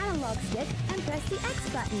left analog stick and press the X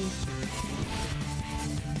button.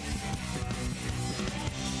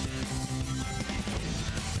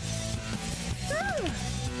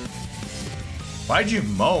 Why'd you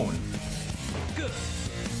moan? Good.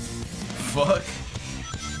 Fuck.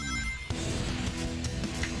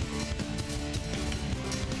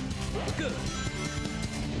 Good.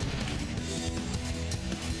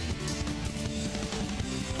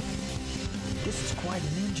 This is quite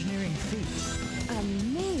an engineering feat.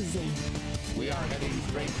 Amazing. We are heading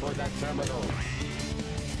straight for that terminal.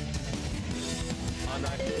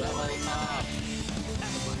 Level up.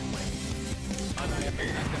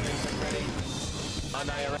 Activation ready.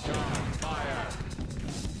 Annihilation. Fire.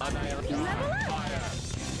 Annihilation. Level up. Fire.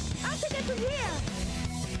 I'll take it from here.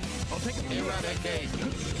 I'll take it from here. Eradicate.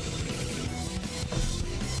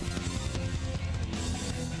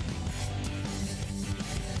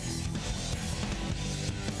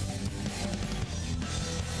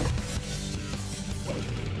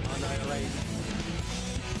 Annihilate.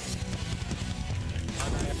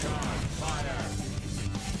 Annihilation. Fire.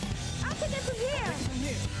 I'll take it from here.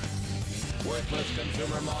 Worthless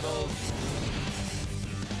consumer models.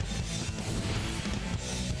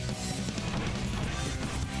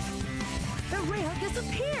 The rail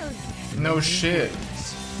disappeared. No shit.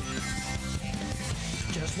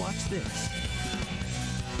 Just watch this.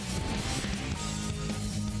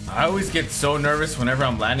 I always get so nervous whenever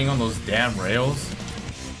I'm landing on those damn rails.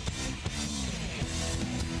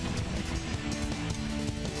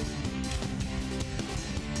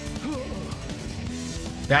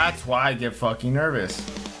 That's why I get fucking nervous.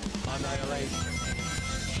 Annihilate.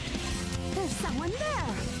 There's someone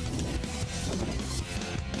there.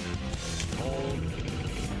 Hold.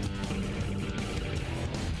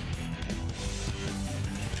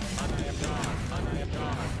 Annihilation.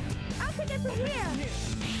 I'll take it from here.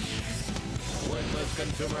 Worthless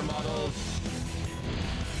consumer models.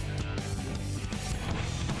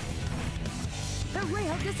 The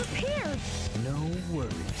rail disappeared. No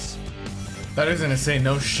worries. That isn't to say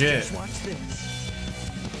no shit. Just watch this.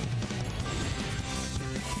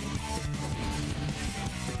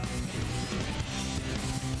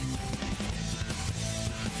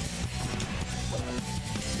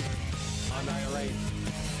 Annihilate.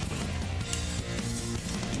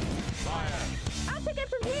 Fire. I'll take it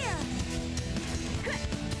from here.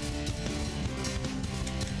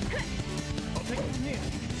 I'll take it from here.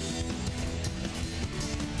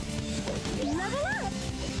 Level up.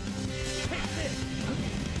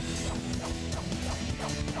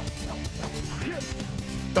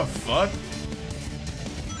 The fuck?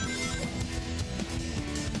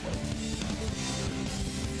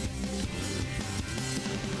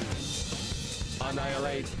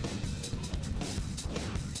 Annihilate.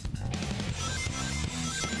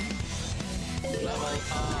 Level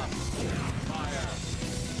up. Fire.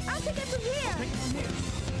 I'll take it from here.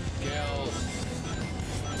 Kill.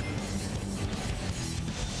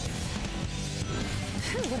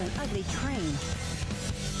 What an ugly train.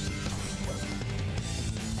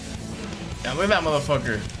 Yeah, look at that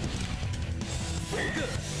motherfucker.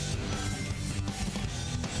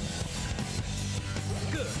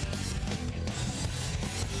 Good.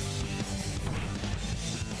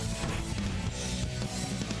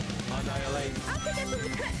 Annihilate. I'll take it from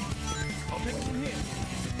here. I'll take it from here.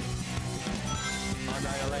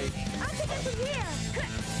 Annihilate. I'll take it from here.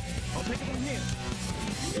 I'll take it from here.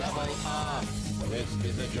 Level up. This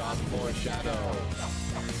is a job for Shadow.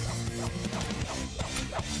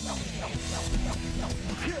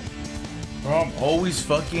 Bro, I'm always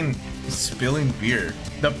fucking spilling beer.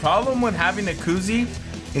 The problem with having a koozie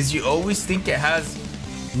is you always think it has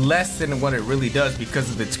less than what it really does because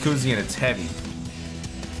of its koozie and it's heavy.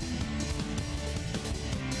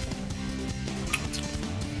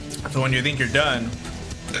 So when you think you're done,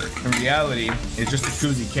 in reality, it's just a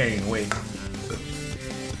koozie carrying weight.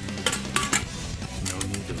 No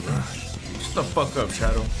need to rush. Shut the fuck up,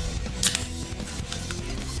 Shadow.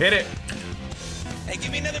 Hit it. Hey,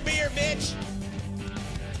 give me another beer, bitch!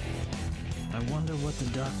 I wonder what the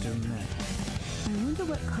doctor meant. I wonder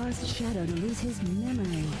what caused Shadow to lose his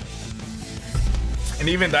memory. And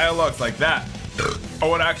even dialogues like that, I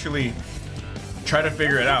would actually try to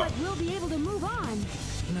figure it out. But we'll be able to move on.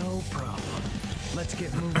 No problem. Let's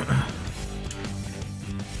get moving.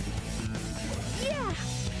 Yeah.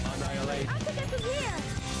 Annihilate. I'll take it from here.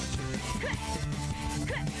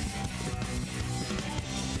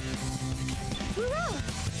 Hurrah!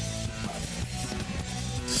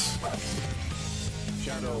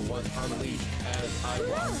 Shadow was unleashed as I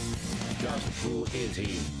was. Just who is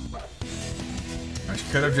he? I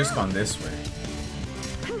could have just gone this way.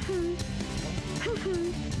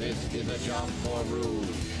 This is a job for Rude.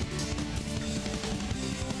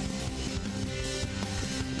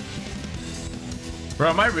 Bro,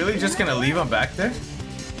 am I really just gonna leave them back there?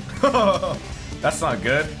 That's not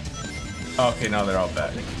good. Okay, now they're all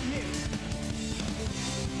back.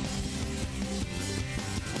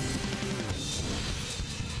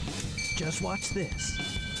 Just watch this.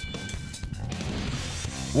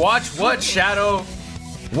 Watch what, Shadow?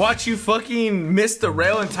 Watch you fucking miss the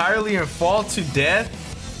rail entirely and fall to death?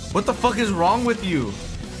 What the fuck is wrong with you?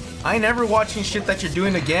 I ain't never watching shit that you're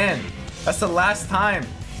doing again. That's the last time.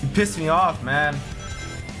 You pissed me off, man.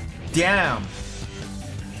 Damn.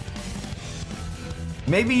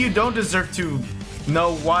 Maybe you don't deserve to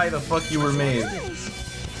know why the fuck you were made.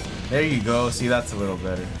 There you go. See, that's a little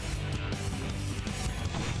better.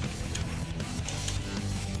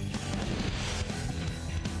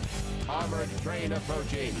 Armored train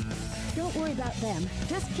approaching. Don't worry about them.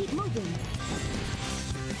 Just keep moving.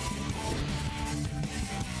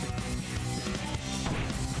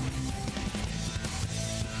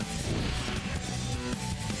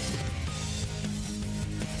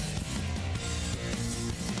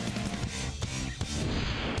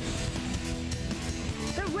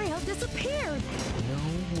 The rail disappeared.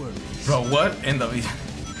 No worries. Bro, what in the...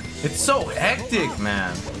 It's so hectic,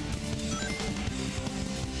 man.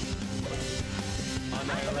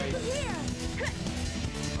 Annihilate. Here.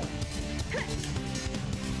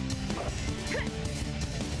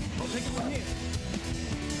 I'll take it from here.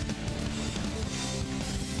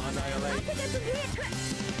 Annihilate. Get from here.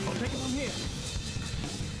 I'll take it from here.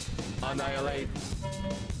 Annihilate.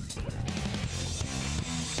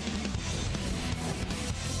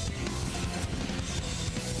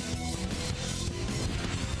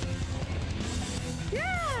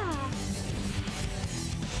 Yeah.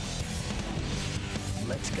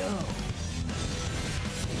 Let's go.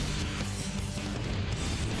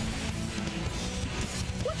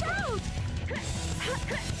 Watch out!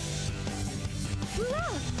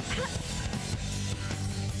 Hurrah!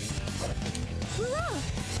 Hurrah!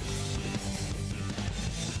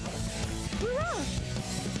 Hurrah!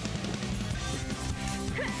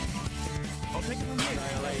 I'll take it from here.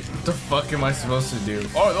 Annihilate. What the fuck am I supposed to do?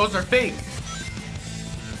 Oh, those are fake.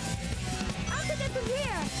 I'll take it from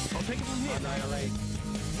here! I'll take it from here. Annihilate.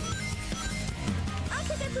 I'll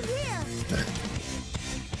take it from here!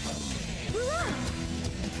 Hurrah!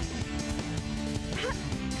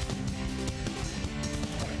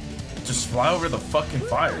 Just fly over the fucking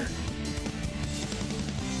fire.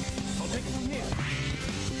 I'll take it from here.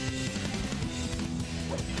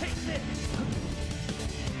 Take this.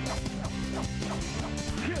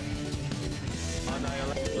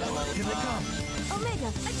 Annihilate. Level Here they up. come. Omega,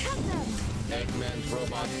 attack them! Eggman's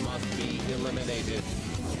robots must be eliminated.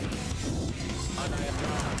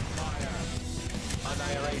 Annihilation. Fire.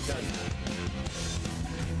 Annihilation.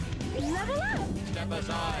 Level up! Step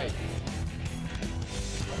aside.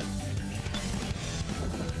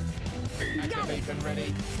 Activation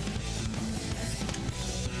ready.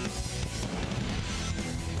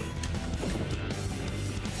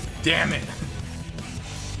 Damn it.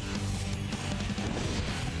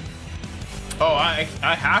 Oh, I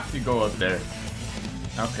have to go up there.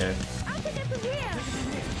 Okay. I'll take it from here!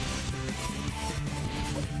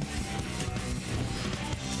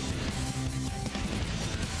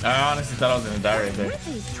 I honestly thought I was gonna die right there. With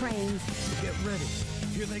these trains! Get ready.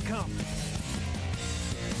 Here they come.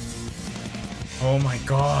 Oh my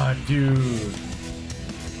god, dude.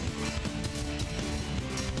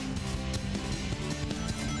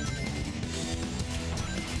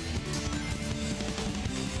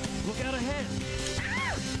 Look out ahead.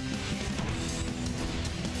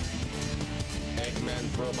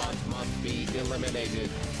 Eggman's robots must be eliminated.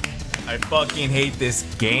 I fucking hate this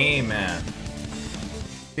game, man.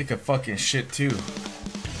 Kick a fucking shit too.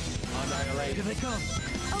 Annihilate. Here they come.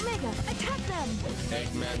 Omega, attack them!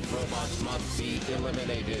 Eggman's robots must be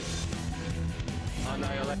eliminated.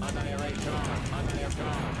 Annihilate. Annihilation. Annihilation.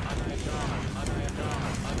 Annihilation. Annihilation.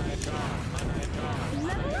 Annihilation.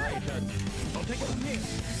 Annihilation. I'll take it from here.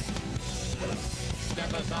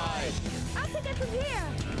 Step aside. I'll take it from here!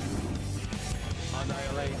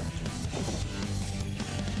 Annihilate.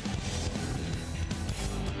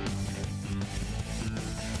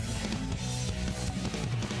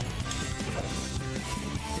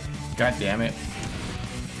 God damn it.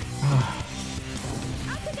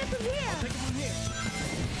 I'll take it from here! Take it from here.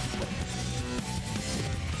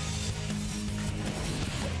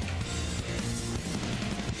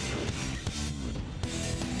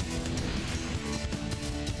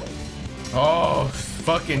 Oh,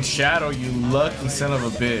 fucking Shadow, you lucky son of a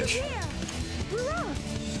bitch. Here! Hurrah!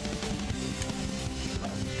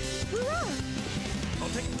 Hurrah! I'll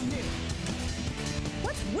take it from here.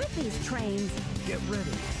 What's with these trains? Get ready.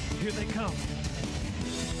 Here they come.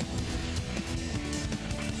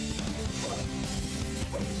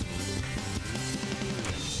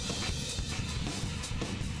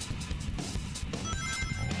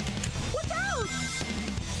 Watch out!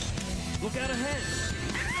 Look out ahead.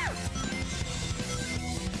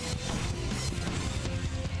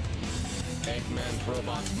 Advanced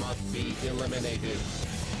robots must be eliminated.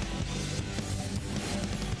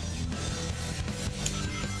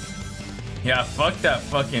 Yeah, fuck that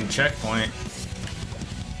fucking checkpoint.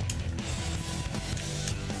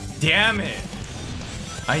 Damn it!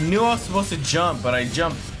 I knew I was supposed to jump, but I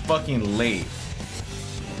jumped fucking late.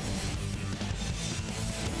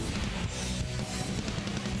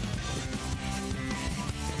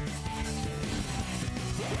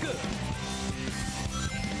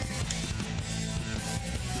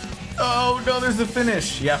 Oh no, there's the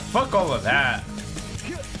finish. Yeah, fuck all of that.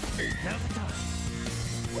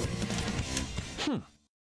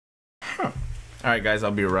 Alright guys, I'll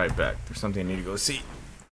be right back. There's something I need to go see.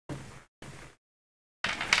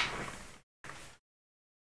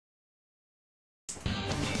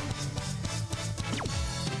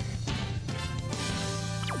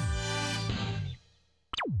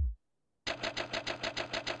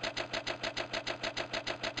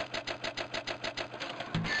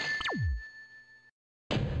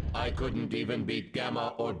 I couldn't even beat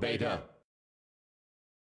Gamma or Beta.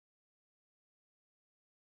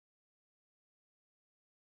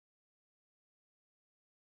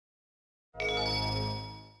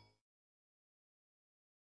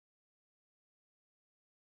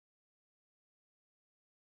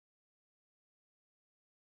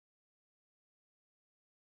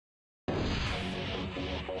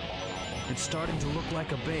 It's starting to look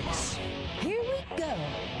like a base. Here we go.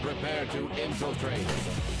 Prepare to infiltrate.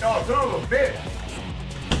 Oh, son of a bitch!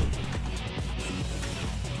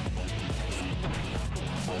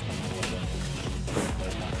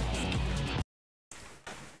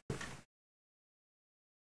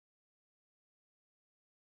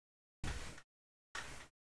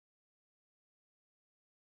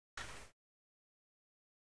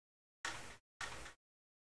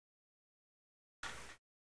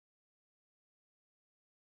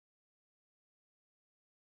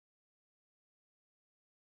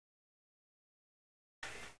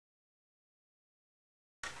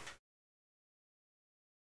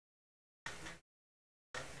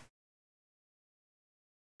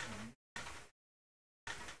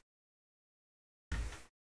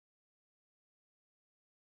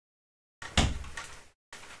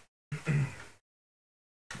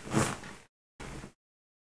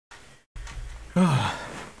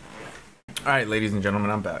 Alright, ladies and gentlemen,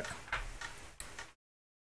 I'm back.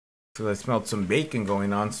 So I smelled some bacon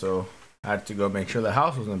going on, so I had to go make sure the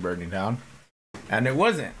house wasn't burning down. And it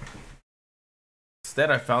wasn't.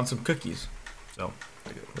 Instead, I found some cookies. So,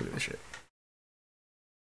 look at this shit.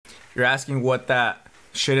 If you're asking what that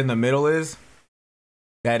shit in the middle is,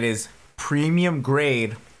 that is premium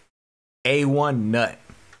grade A1 nut.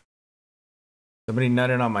 Somebody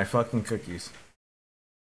nutted on my fucking cookies.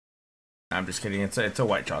 I'm just kidding. It's a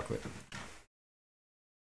white chocolate.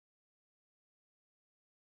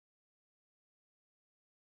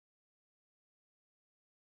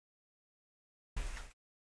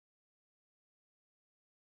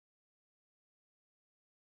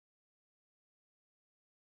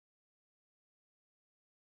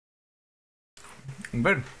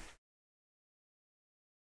 Good.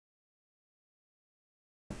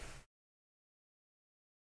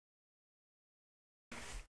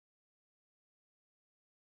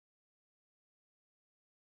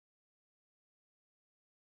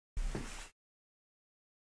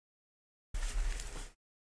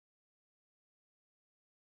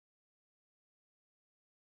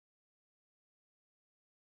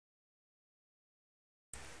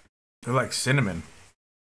 They're like cinnamon.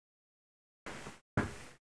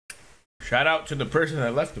 Shout out to the person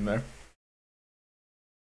that left them there.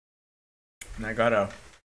 And I gotta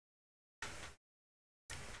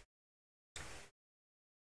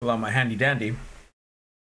pull out my handy dandy.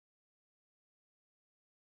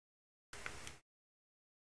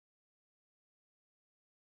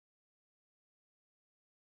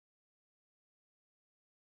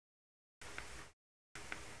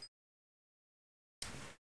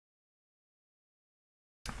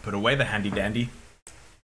 Put away the handy dandy.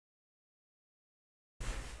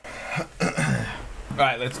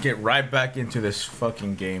 Alright, let's get right back into this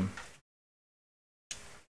fucking game.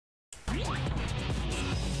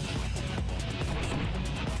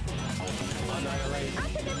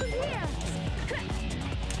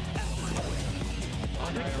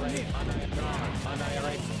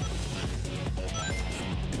 Annihilate.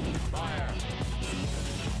 Fire.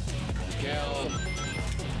 Kill.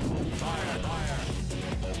 Fire.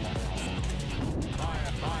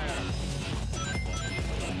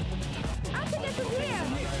 I'll take it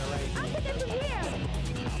from here.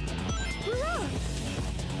 Hurrah!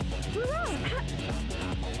 Hurrah!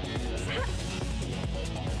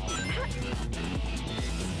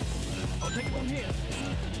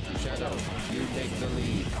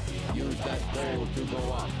 that goal to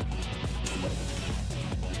go up.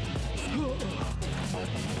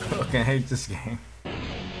 Fucking hate this game.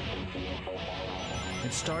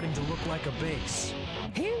 It's starting to look like a base.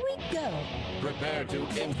 Here we go. Prepare to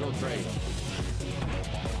infiltrate.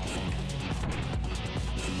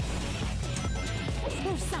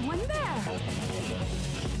 There's someone there.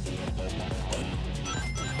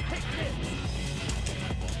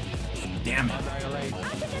 Damn it. Annihilate. I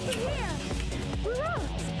think it's in here. Whoa.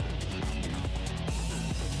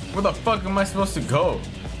 Where the fuck am I supposed to go?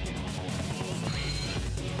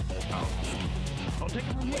 I'll take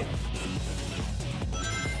it from here.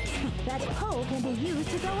 That pole can be used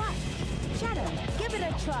to go up. Shadow, give it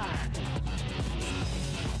a try.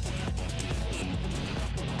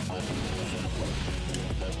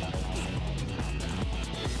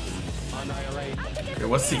 Annihilate. I think it's Hey,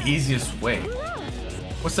 what's the in here. easiest way? Whoa.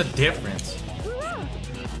 What's the difference? Whoa.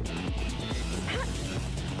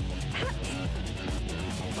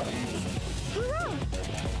 Whoa.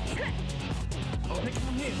 I'll take it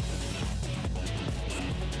from here.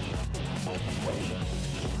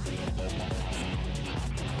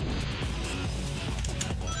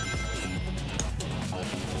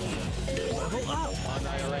 Level up.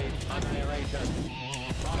 Annihilate. Annihilation.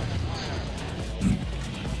 Fire.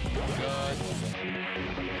 Good.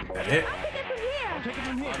 That it? I think it's in here. Take it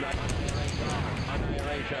from here.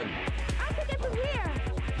 Annihilation. I think it's in here.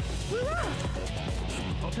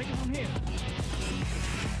 Whoa. I'll take it from here.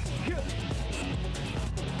 Here.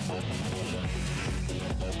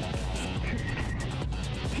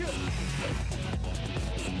 Here.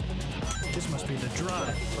 This must be the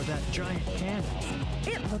drive for that giant cannon.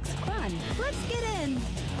 It looks fun. Let's get in.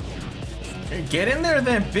 Hey, get in there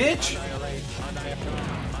then, bitch! Annihilate.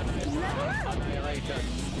 Level up. Annihilation.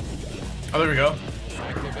 Oh, there we go.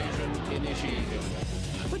 Activation initiated.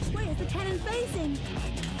 Which way is the cannon facing?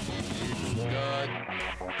 Good.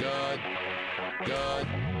 Good. Good.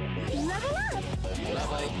 Level up.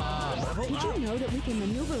 Level up. Did you know that we can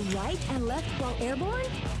maneuver right and left while airborne?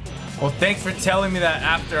 Well, thanks for telling me that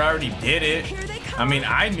after I already did it. Here they come. I mean,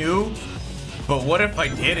 I knew, but what if I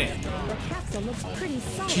didn't? The capsule looks pretty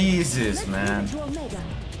solid. Jesus, Let's man. move to Omega.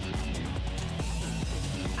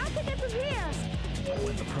 I think it's in here.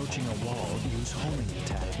 When approaching a wall, use homing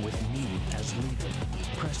attack with me as leader.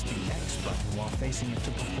 Press the X button while facing it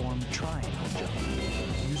to perform triangle jump.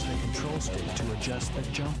 Use the control stick to adjust the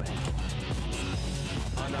jump angle.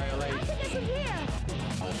 Annihilate. I think it's in here.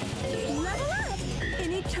 Level up.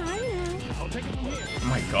 Anytime now. I'll take it from here. Oh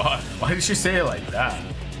my god, why did she say it like that?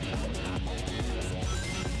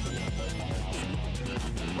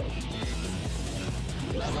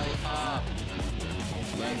 Level up.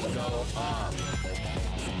 Let's go up.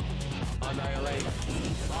 Annihilate.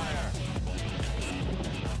 Fire.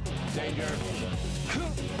 Danger.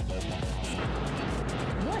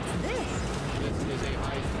 What's this? This is a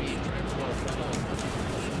high-speed transport tunnel.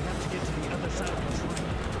 We have to get to the other side of this ring.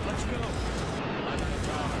 Let's go.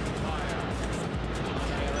 Annihilate. Fire.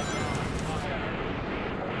 Annihilate. Fire.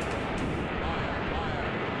 Fire. Fire.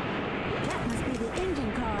 That must be the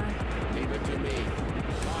engine car. Leave it to me.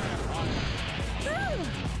 Fire. Fire. Ooh.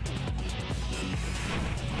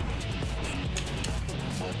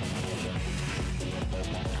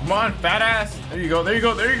 Come on, fat ass. There you go, there you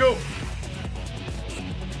go, there you go.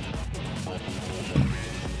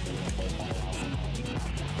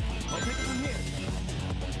 I'll take it from here.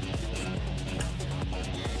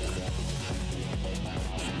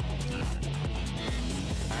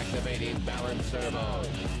 Activating balance servo.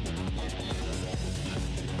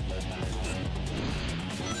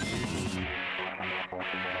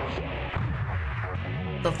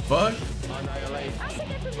 The fuck? Annihilate. I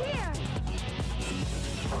think it's in here.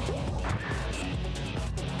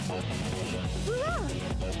 Whoa.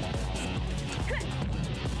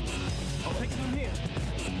 I'll take it from here.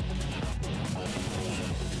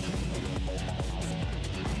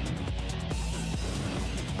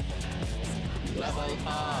 Level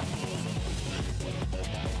up.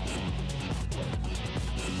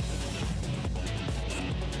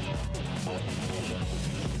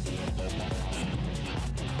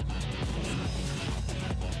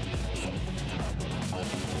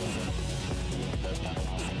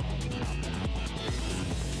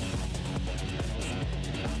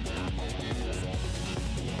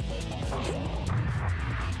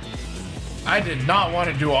 I did not want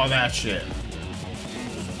to do all that shit.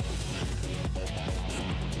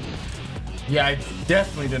 Yeah, I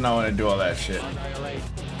definitely did not want to do all that shit. Annihilate.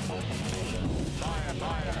 Fire,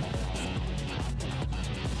 fire.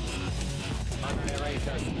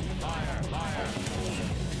 Annihilation. Fire, fire.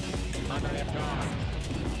 Annihilation.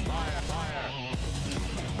 Fire, fire.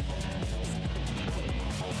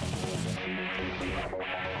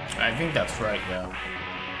 I think that's right, yeah.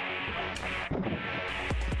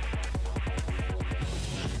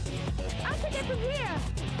 I can get from here.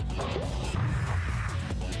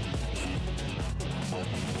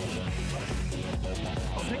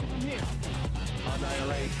 I'll take it from here.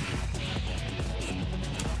 Annihilate.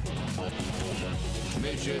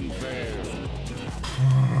 Mission failed.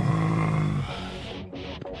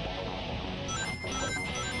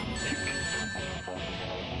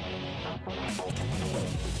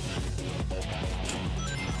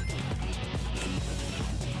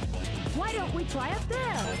 Why don't we try up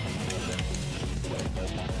there?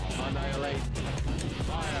 Annihilate.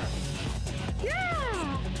 Fire.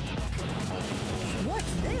 Yeah!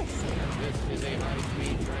 What's this? This is a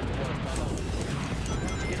high-speed transport tunnel.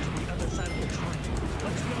 Get to the other side of the train.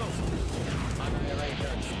 Let's go.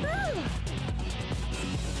 Annihilation.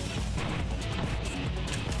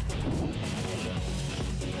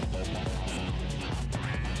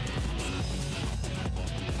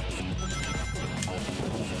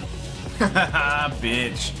 Ah!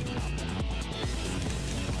 Bitch.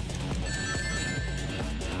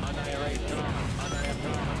 Annihilation.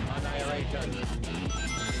 Annihilation.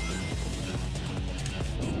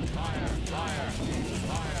 Fire. Fire.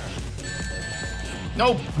 Fire. No,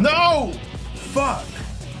 no! Fuck.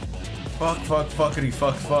 Fuck, fuck, fuckity,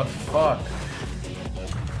 fuck, fuck, fuck.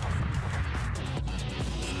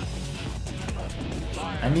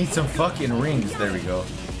 I need some fucking rings. There we go.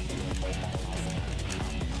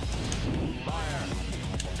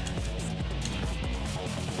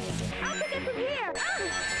 I can get from here.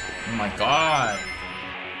 Oh my god.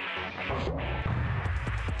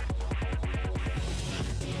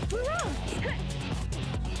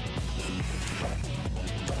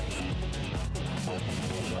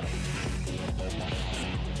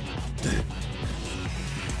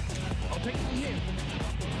 I'll take it from here.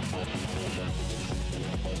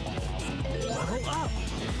 Level up.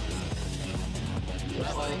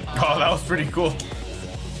 Oh, that was pretty cool.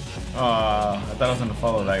 I thought I was gonna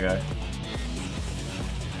follow that guy.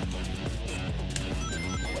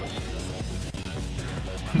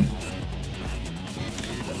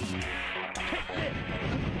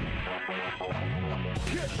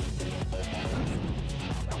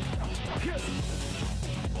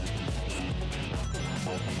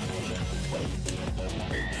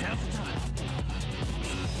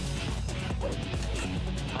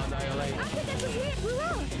 Annihilate. I can get from here. We're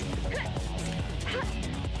on.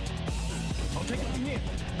 I'll take it from here.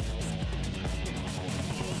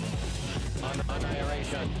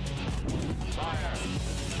 Annihilation. Fire.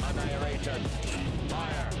 Annihilation.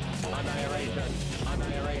 Fire. Annihilation.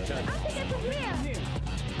 Annihilation. I can get from here.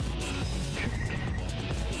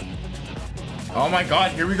 Oh my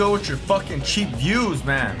god, here we go with your fucking cheap views,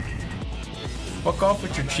 man. Fuck off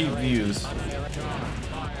with your cheap views.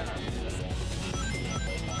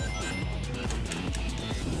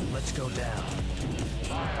 Let's go down.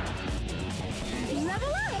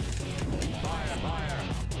 Level up. Fire, fire.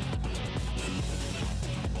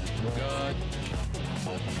 Good.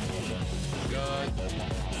 Good.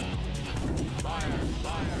 Fire,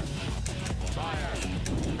 fire. Fire.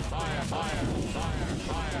 Fire, fire. Fire,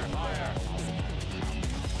 fire, fire.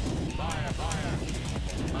 Fire, fire.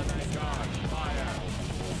 Annihilation. Fire.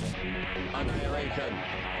 Annihilation.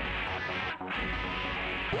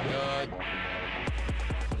 Good.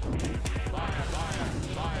 Fire, fire,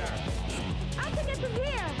 fire. I can get from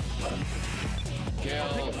here.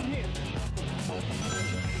 Kill.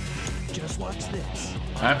 Just watch this.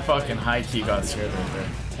 I fucking high key got scared right there.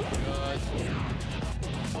 Good.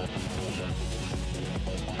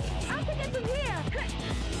 I can get from here.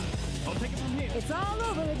 I'll take it from here. It's all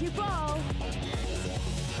over if you fall.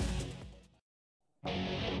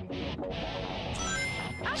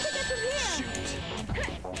 I can get from here.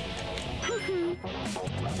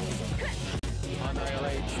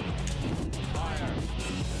 Annihilate. Fire.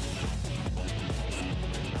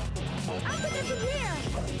 I can get from here.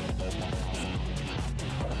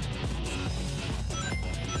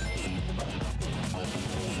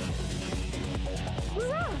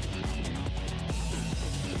 We're on.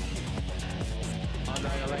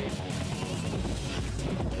 Annihilate.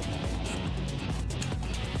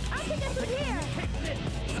 I can get from here.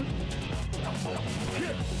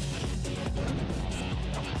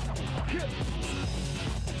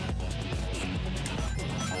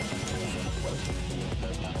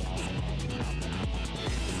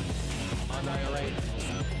 Annihilate.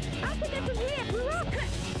 I can get from here. We're on.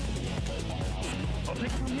 I'll take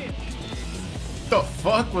it from here. The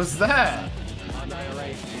fuck was that?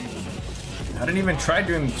 Annihilate. I didn't even try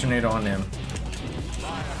doing the tornado on him.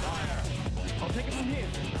 Fire, fire. I'll take it from here.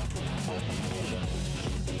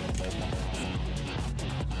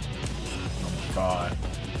 God.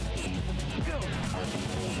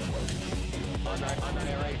 I'll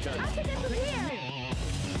take it from here.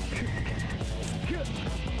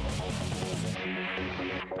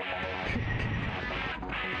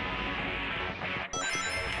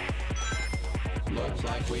 Looks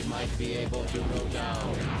like we might be able to go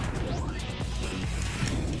down.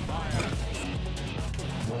 Fire.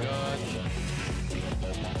 Good.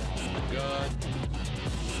 Good.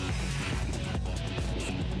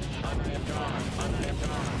 Unhip guard. Unhip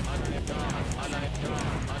guard. Unhip guard. Unhip guard.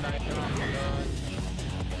 Unhip guard. Good.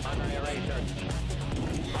 Annihilation.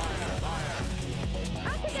 Fire. Fire.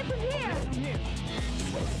 I'll take it from here.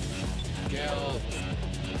 Kill.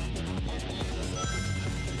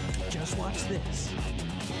 Just watch this.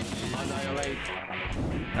 Annihilate.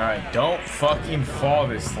 Alright, don't fucking fall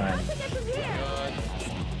this time. I'll take it from here.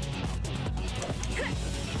 Good.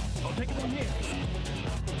 I'll take it from here.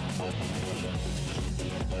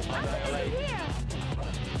 Annihilate. Here.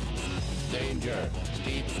 Danger.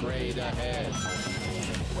 Steep grade ahead.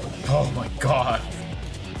 Oh my God.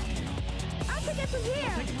 I'll take it from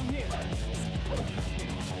here.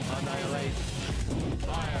 Annihilate.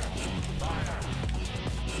 Fire. Fire.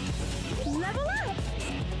 Level up.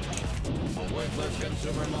 Worthless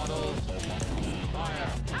consumer models.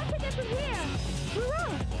 Fire. I'll take it from here.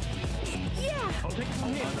 Hurrah. Yeah. I'll take it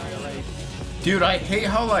from here. Annihilate. Dude, I hate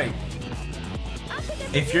how, like, I'll take it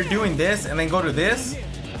from if you're here. doing this and then go to this,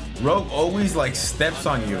 Rogue always, like, steps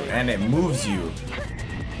on you and it moves you.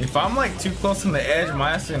 If I'm, like, too close on the edge,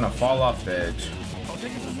 my ass is gonna fall off the edge. I'll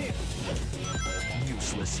take it from here.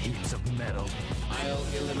 Useless heaps of metal. I'll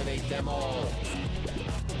eliminate them all.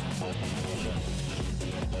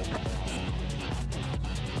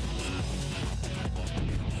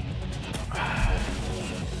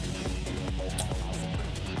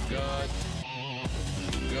 Good.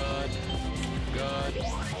 Good. Good.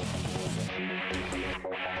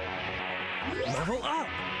 Level up.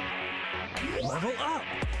 Level up.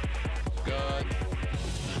 Good.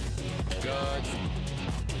 Good.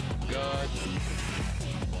 Good.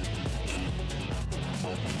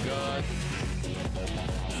 Good.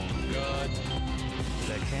 Good.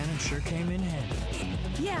 That cannon sure came in handy.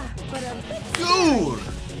 Yeah, but a bit. Dude!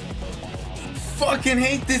 Fucking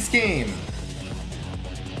hate this game!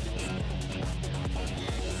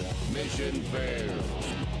 Mission failed.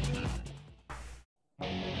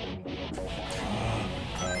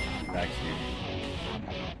 Back here.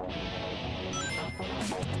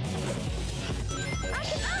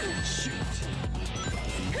 Shoot.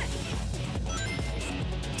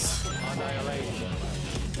 Annihilate.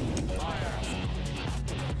 Fire.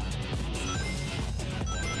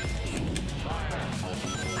 Fire.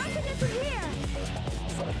 I'll take it from here.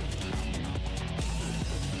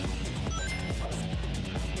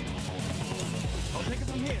 I'll take it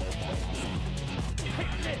from here.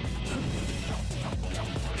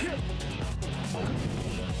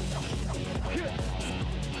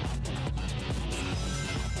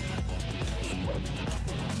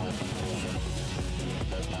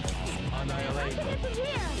 Annihilate. I'll take it from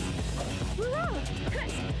here. Hurrah.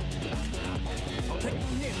 I'll take it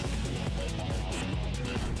from here.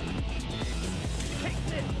 Take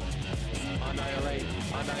this. Annihilate.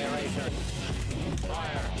 Annihilation.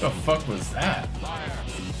 Fire. What the fuck was that? Fire.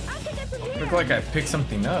 I'll take it from here. Looked like I picked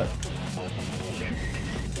something up.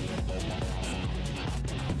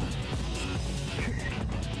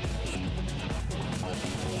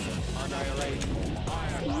 Annihilate.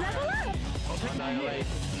 Fire. Level up. Annihilate.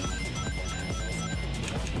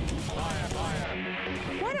 Fire. Fire.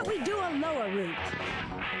 Why don't we do a lower route?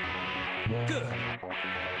 Good.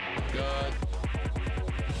 Good.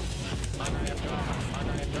 Annihilate guard.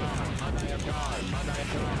 Annihilate guard. Annihilate guard.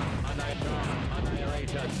 Annihilate guard. Annihilate guard.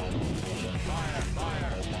 Annihilation. Fire.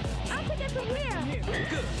 Fire. I'll take it from here.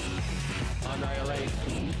 Good. Annihilate.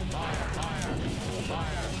 Fire. Fire.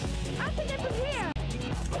 Fire. I'll take it from here.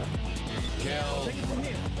 Kill. Take it from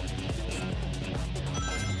here.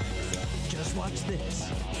 Just watch this.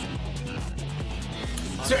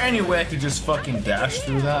 Is there any way I could just fucking dash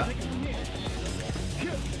through that? Take it from here.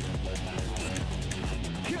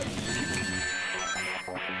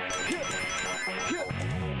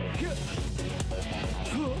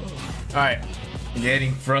 Alright.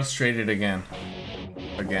 Getting frustrated again.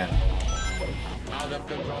 Again. Out of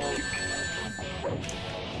control.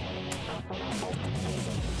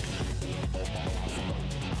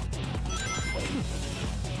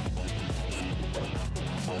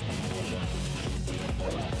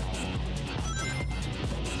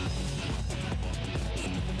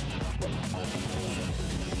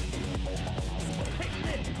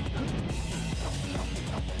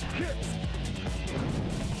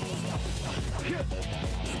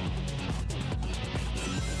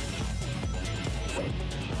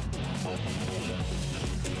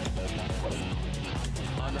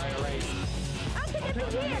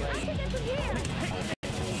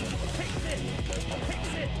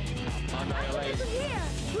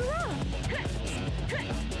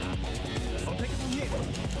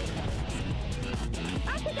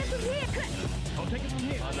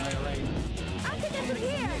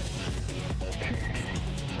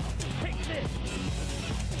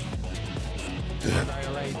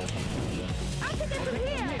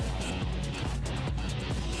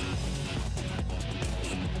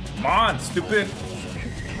 Come on, stupid.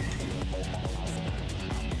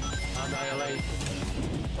 Annihilate.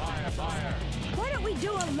 Fire, fire. Why don't we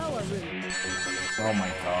do a lower route? Oh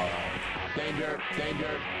my god. Danger,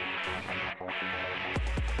 danger.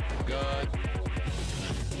 Good.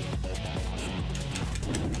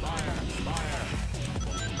 Fire, fire.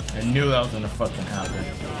 I knew that was gonna fucking happen.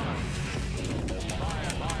 Fire,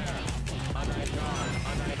 fire. Unhide guard,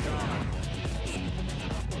 unhide guard.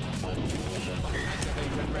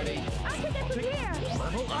 Activation ready. I'll take it from here.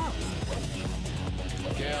 Level up.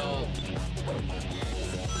 Kill.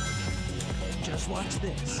 Just watch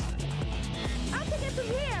this. I'll take it from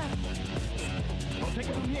here. I'll take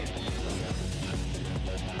it from here.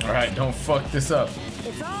 Alright, don't fuck this up.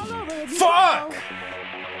 It's all over if you Fuck! go.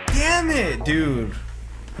 Damn it, dude.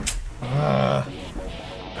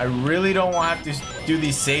 I really don't want to have to do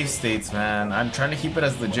these save states, man. I'm trying to keep it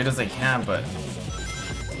as legit as I can, but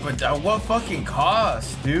at what fucking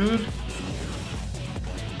cost, dude?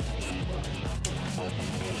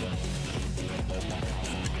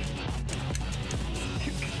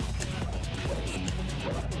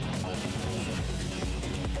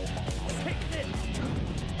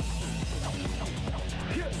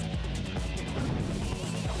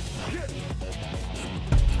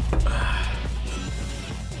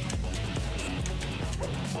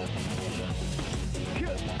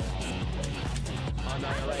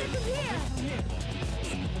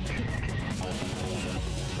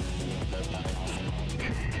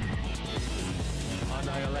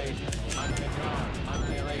 Annihilate.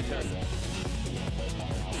 Annihilation.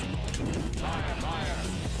 Fire, fire.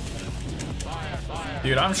 Fire, fire.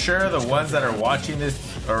 Dude, I'm sure the ones that are watching this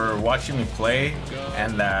or watching me play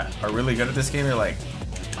and that are really good at this game are like,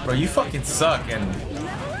 bro, you fucking suck, and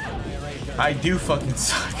I do fucking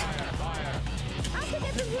suck. I'll take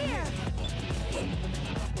it from here.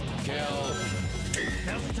 Kill.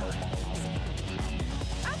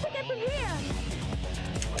 I'll take it from here.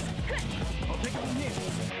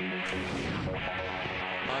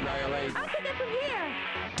 Annihilate. I'll take it from here.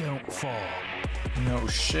 Don't fall. No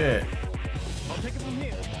shit. I'll take it from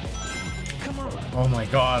here. Come on. Oh my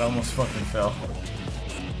god, I almost fucking fell.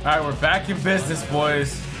 Alright, we're back in business,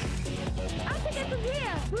 boys. I'll take it from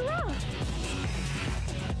here. Hurrah!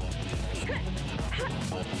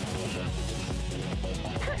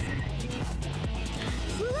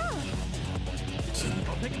 Hurrah!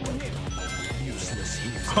 I'll take it from here. Useless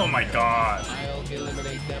here. Oh my god. I'll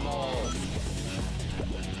eliminate them all.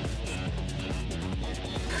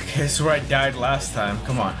 Okay, this is where I died last time.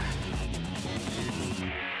 Come on.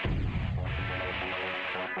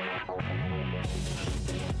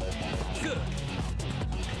 Good.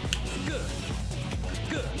 Good.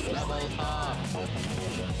 Good. Level up.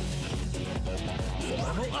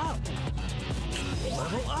 Level up.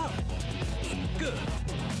 Level up. Good.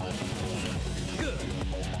 Good.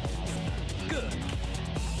 Good.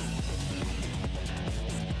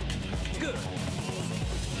 Good.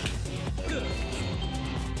 Good.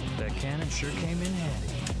 That cannon sure came in handy.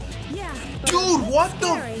 Yeah. but Dude, what the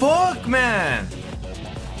scary. fuck, man?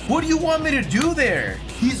 What do you want me to do there?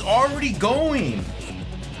 He's already going.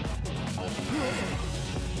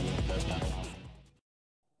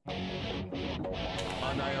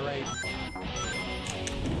 Annihilate.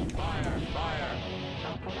 Fire, fire.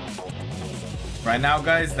 Right now,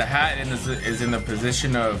 guys, the hat is in the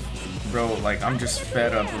position of, bro, like, I'm just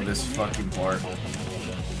fed up with this fucking part.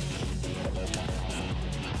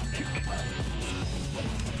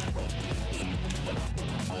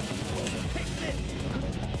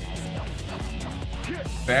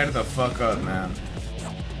 Fed the fuck up, man.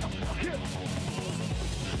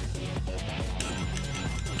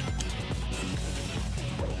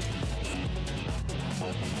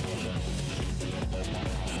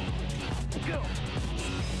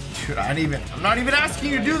 Dude, I'm not even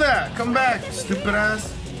asking you to do that. Come back, stupid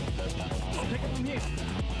ass.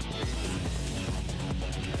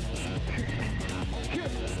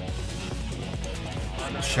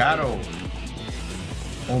 Shadow.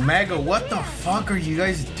 Omega, what the fuck are you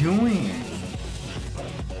guys doing?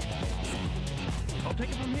 I'll take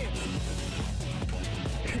it from here.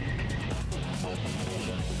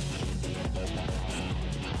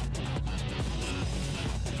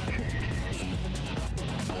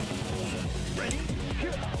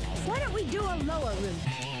 Why don't we do a lower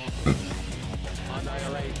route?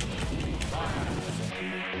 Annihilate.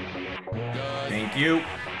 Good, Thank you.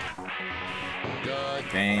 good.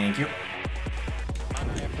 Thank you.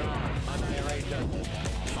 Annihilation.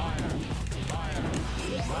 Fire, fire.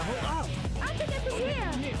 Level up. I'll take it from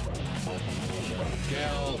here.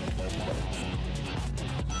 Kill.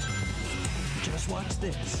 Just watch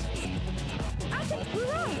this. I'll take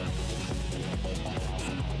hurrah!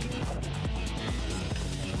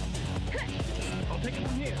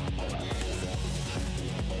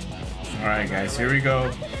 Alright guys, here we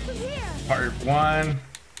go. Part 1.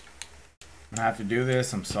 I have to do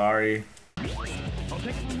this, I'm sorry.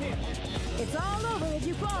 It's all over if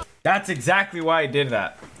you fall. That's exactly why I did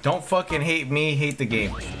that. Don't fucking hate me, hate the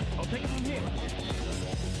game.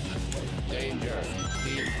 Danger.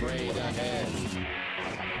 Speed grade ahead.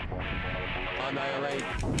 Annihilate.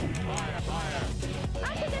 Fire, fire.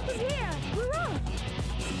 I think it's from here. We're wrong.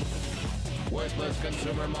 Worthless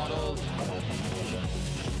consumer models.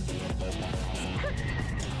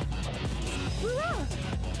 We're wrong.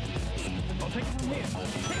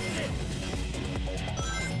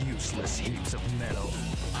 Useless heaps of metal.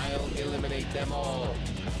 I'll eliminate them all.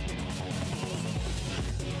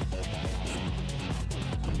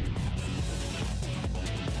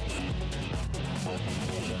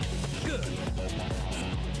 Good.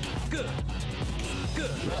 Good.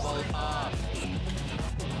 Good. Level up.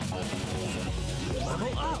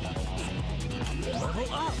 Level up.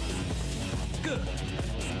 Level up. Good.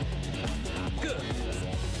 Good.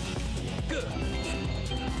 Good.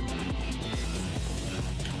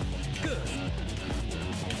 Good.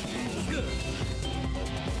 Good.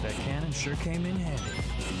 That cannon sure came in handy.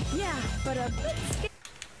 Yeah, but a bit scary.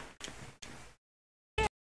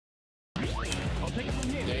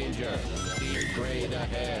 Danger. Speed grade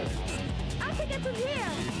ahead. I think it's from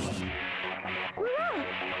here. We're wrong.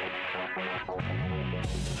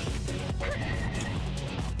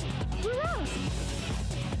 We're wrong.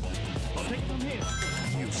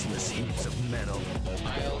 Useless heaps of metal.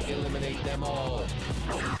 I'll eliminate them all.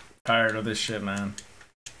 Tired of this shit, man.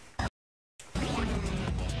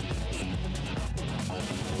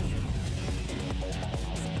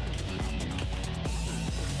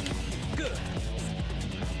 Good.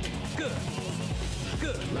 Good.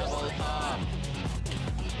 Good. Level up.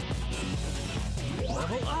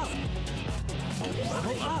 Level up.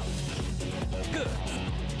 Level up. Good.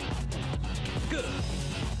 Good.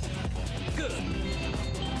 Good.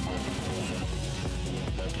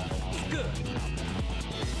 Good.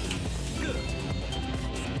 Good.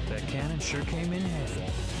 That cannon sure came in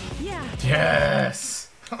handy. Yeah, Yes!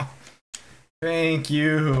 Thank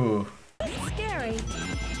you. it's scary.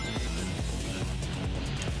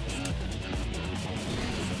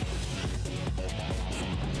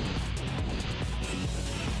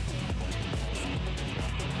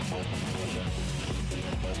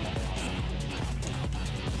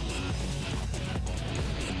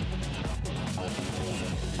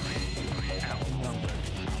 Outnumbered,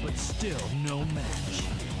 but still no match.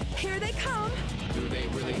 Here they come. Do they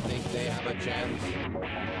really think they have a chance?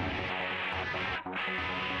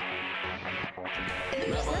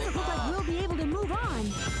 Doesn't look like we'll be able to move on.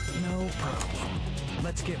 No problem.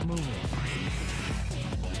 Let's get moving.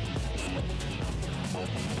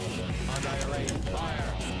 Annihilate.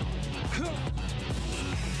 Fire.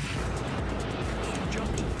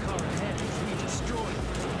 Jump to the car ahead as we destroy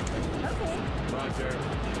it. Okay. Roger.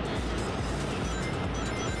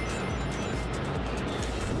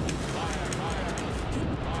 Fire, fire.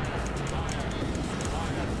 Fire, fire.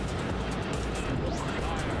 Fire.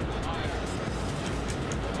 Fire, fire.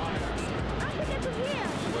 Fire. I think it's from here.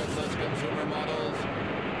 Worthless consumer models.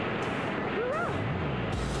 We're wrong.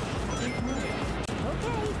 Okay.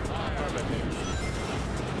 Fire. Affirmative.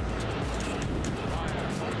 Fire.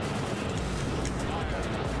 Fire.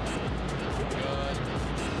 Good.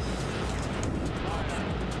 Fire.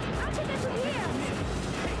 I think it's from here.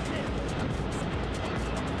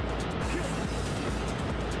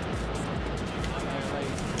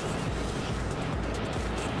 Annihilate.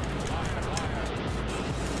 Fire,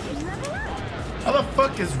 fire. Level up. How the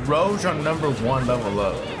fuck is Roge on number 1 level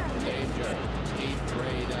up? Danger. Speed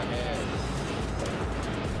grade ahead.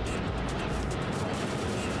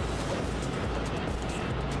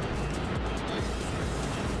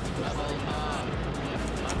 Level up.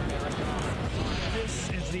 This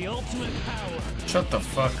is the ultimate power. Shut the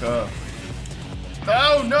fuck up.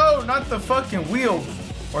 Oh no, not the fucking wheel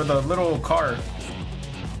or the little car.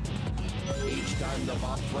 Each time the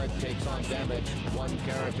bobsled takes on damage, one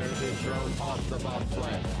character is thrown off the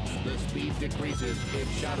bobsled. The speed decreases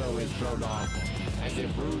if Shadow is thrown off. And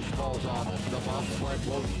if Rouge falls off, the bobsled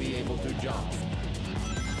won't be able to jump.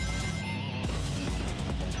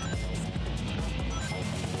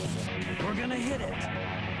 We're gonna hit it.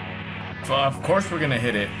 Of course we're gonna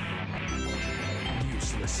hit it.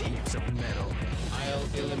 Useless heaps of metal. I'll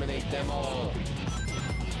eliminate them all.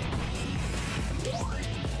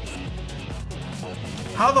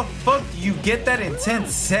 How the fuck do you get that in 10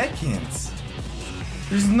 seconds?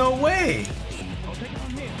 There's no way.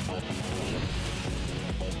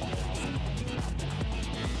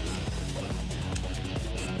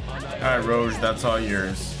 Alright, Roge, that's all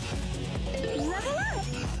yours.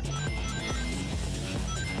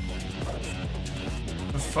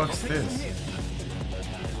 fuck's this?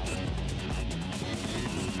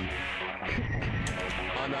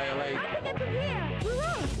 Annihilate. Get from here. We're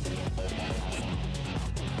on.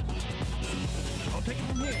 I'll take it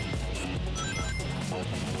from here.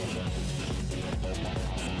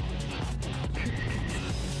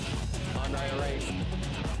 Annihilate.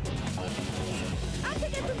 I'll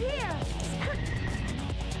take it from here.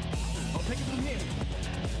 I'll take it from here.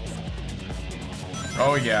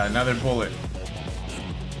 Oh yeah, another bullet.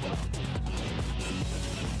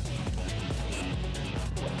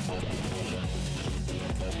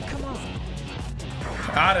 Come on.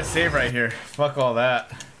 Out of save right here. Fuck all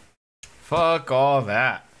that. Fuck all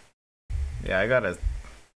that. Yeah, I gotta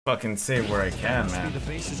fucking save where I can, Must be man. the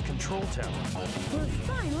base's control tower. We're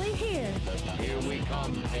finally here. Here we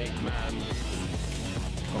come, Eggman.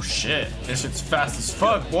 Oh shit, this shit's fast as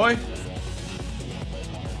fuck, boy.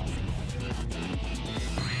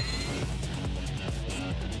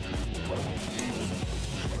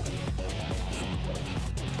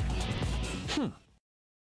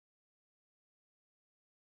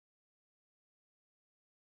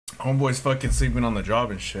 Homeboy's fucking sleeping on the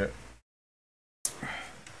job and shit.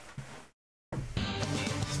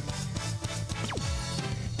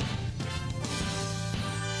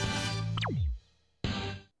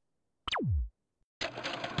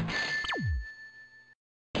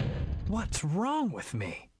 What's wrong with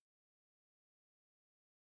me?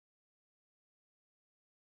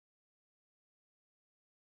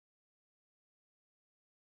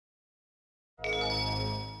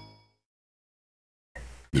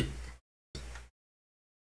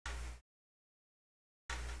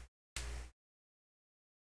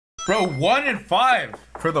 Bro, 1-5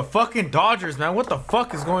 for the fucking Dodgers, man. What the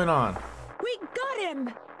fuck is going on? We got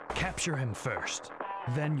him. Capture him first.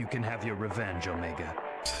 Then you can have your revenge, Omega.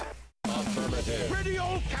 Affirmative. Ready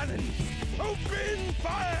all cannons! Open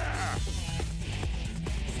fire!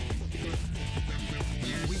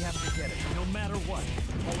 We have to get it, no matter what.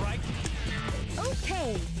 All right?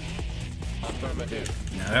 Okay. Affirmative.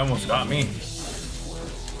 Yeah, that almost got me.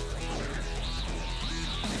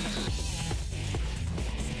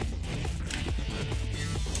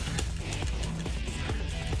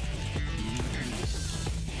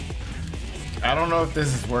 I don't know if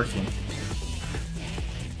this is working.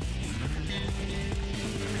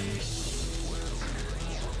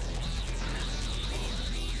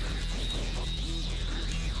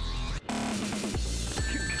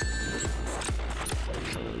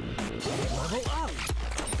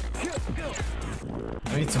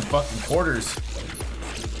 I need some fucking quarters.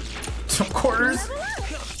 Some quarters?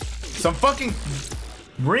 Some fucking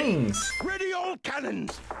rings. Ready all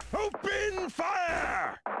cannons! Open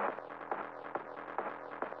fire!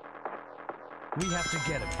 We have to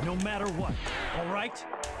get him, no matter what. All right?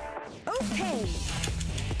 Okay.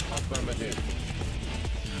 Affirmative.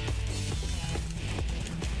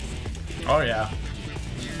 Oh yeah.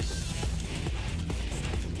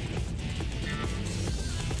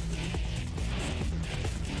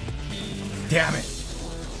 Damn it.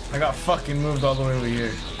 I got fucking moved all the way over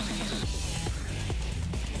here.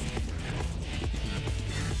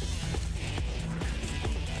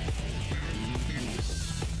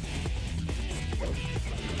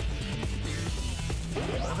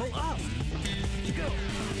 Level up! Go!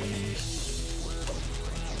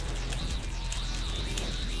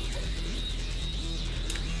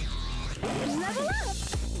 Level up.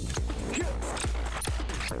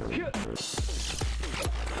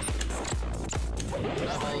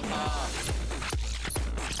 Level up.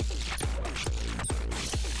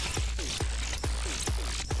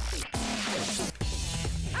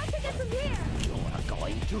 I'll take it from here. You're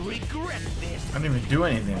going to regret this. I didn't even do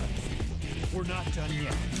anything. We're not done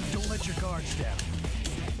yet. Don't let your guards down.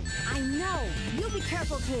 I know. You be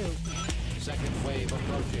careful too. Second wave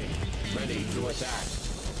approaching. Ready to attack.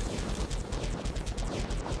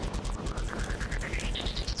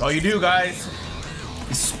 That's all you do, guys.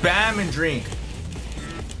 You spam and drink.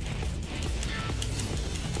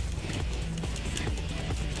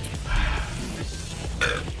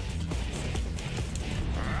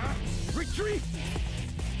 Retreat!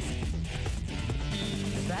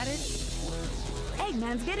 Is that it?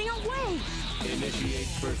 Eggman's getting away. Initiate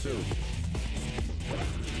pursuit.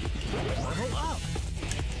 Level up!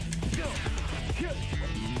 Go!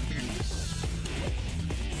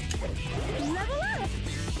 Level up.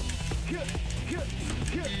 Go!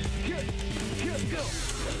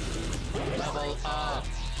 Level up.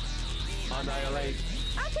 Annihilate.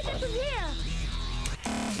 I'll take it from here.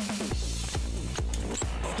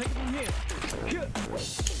 I'll take it from here.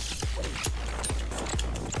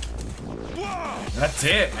 Whoa! That's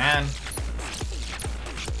it, man.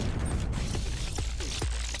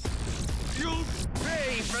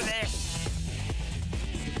 for this.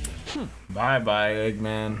 Bye bye,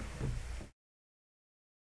 Eggman.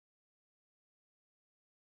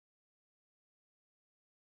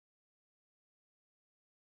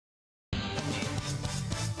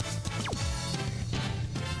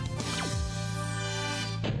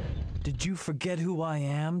 Did you forget who I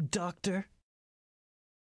am, Doctor?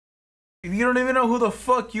 You don't even know who the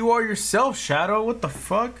fuck you are yourself, Shadow. What the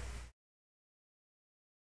fuck?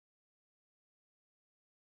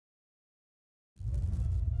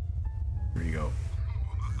 Here you go.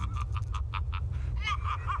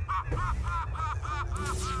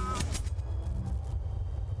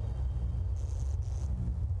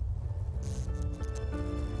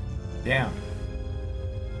 Damn.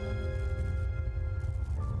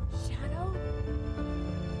 Shadow?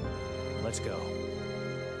 Let's go.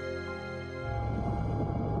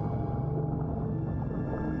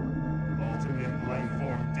 Ultimate life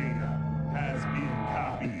form data has been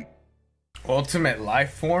copied. Ultimate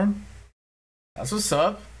life form? That's what's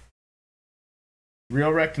up.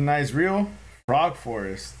 Real recognize real. Frog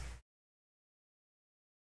Forest.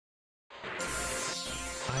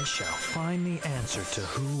 I shall find the answer to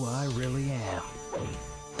who I really am.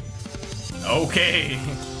 Okay.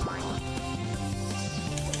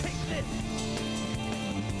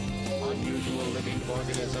 Unusual living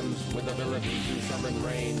organisms with ability to summon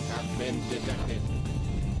rain have been detected.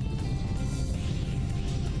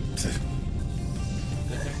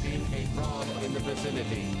 Detecting a frog in the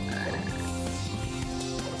vicinity.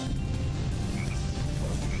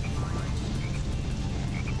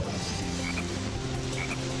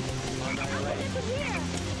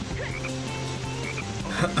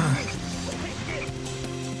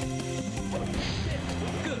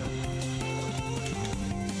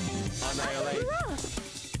 Annihilate.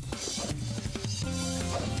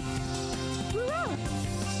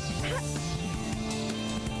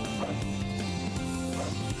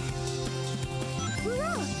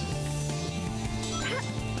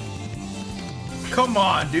 Come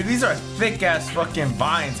on, dude. These are thick ass fucking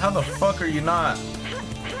vines. How the fuck are you not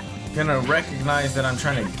gonna recognize that I'm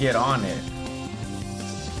trying to get on it?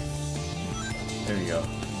 There you go.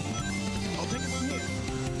 I'll take it from here.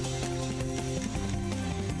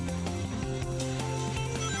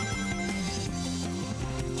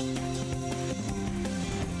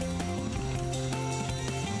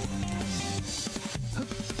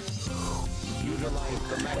 Utilize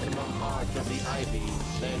the maximum arc of the ivy,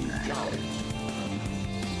 then jump.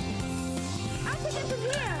 I think it's in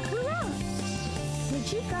here! Hurrah! Did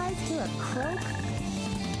you guys hear a croak?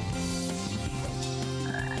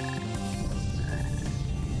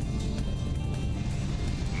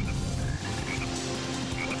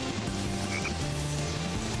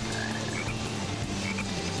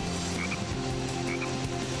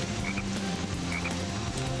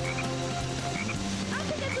 I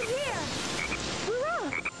think it's in here! Hurrah!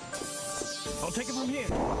 I'll take it from here.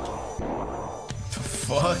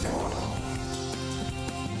 Fuck.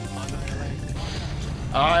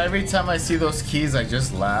 Every time I see those keys, I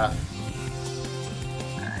just laugh.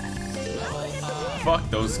 Fuck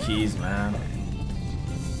those keys, man.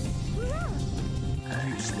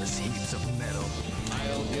 Useless heaps of metal.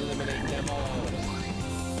 I'll eliminate them all.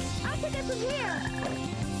 I think it's in here!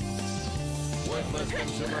 Worthless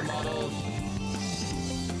consumer models.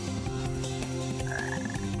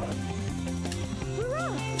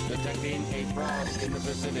 Hurrah! Detecting a frog in the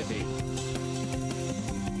vicinity.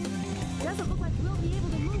 Doesn't look like we'll be able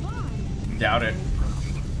to move on. Doubt it.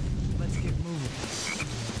 Let's get moving.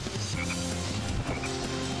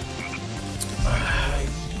 I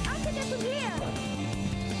think it's in here!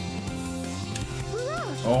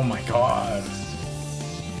 Hurrah! Oh my god.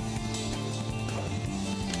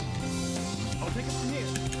 I'll take it from here.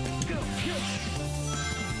 Go,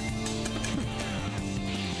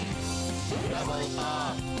 Level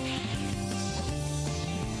up.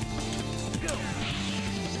 go.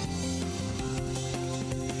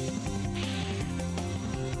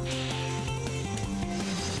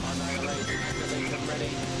 Annihilate. Activation ready.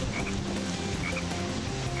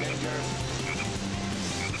 Danger.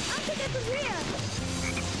 I think it's in here!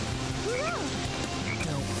 Hurrah!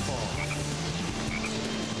 Don't fall.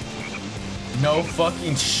 No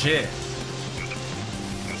fucking shit.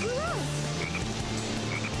 Hurrah!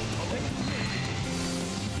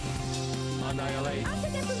 Annihilate. I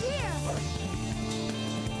think it's in here!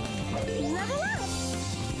 Level up!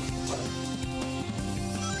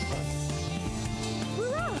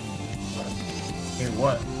 Hurrah! Hey,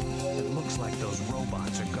 what? It looks like those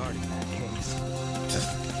robots are guarding that case.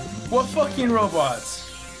 What fucking robots?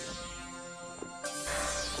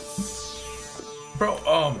 Bro,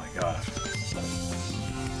 oh my god.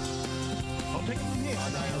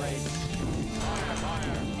 Annihilate. Fire,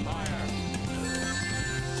 fire, fire.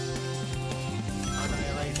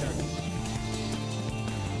 Annihilation.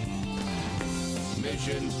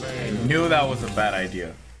 Mission failed. Knew that was a bad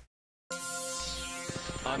idea.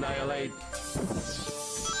 Annihilate.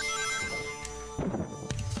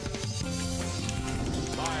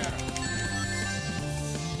 Fire.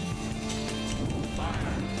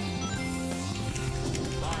 Fire.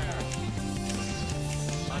 Fire.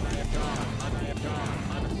 Annihilate.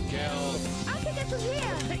 Kill. I'll take it from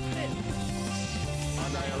here.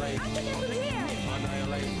 Annihilate. I'll take it from here.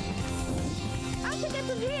 Annihilate. I'll take it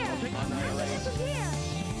from here. I'll take it from here.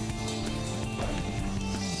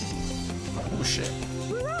 Oh shit.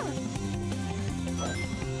 We're on.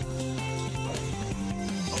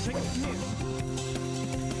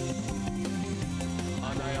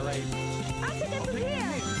 Annihilate. I'll take it from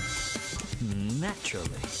here.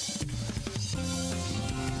 Naturally.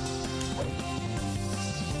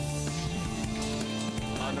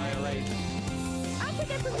 Annihilate. I'll take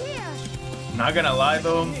it from here. Not gonna lie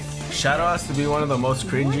though, Shadow has to be one of the most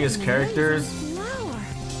cringiest characters Flower.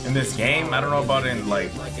 in this game. I don't know about in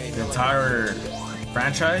like the entire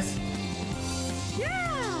franchise,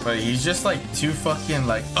 Yeah. but he's just like too fucking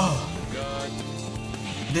like, oh, Good.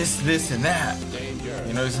 this and that. Danger.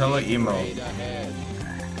 You know, he's hella emo. Straight ahead.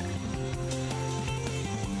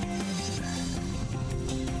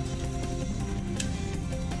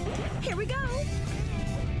 Here we go.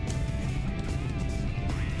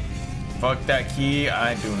 Fuck that key.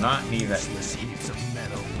 I do not need that. Heaps of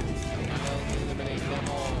metal. Eliminate them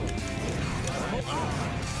all.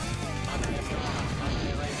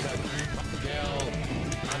 Annihilation. Kill.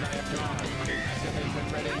 Annihilation. Activation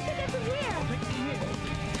ready. I'll take it from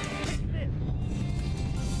here.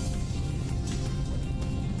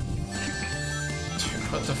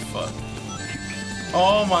 Dude, what the fuck?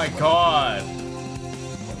 Oh my god.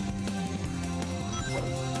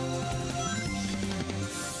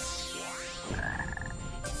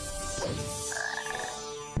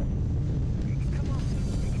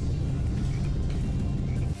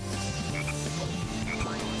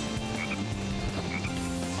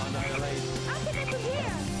 Annihilate. I'll take it from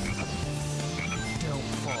here. Don't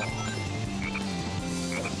fall.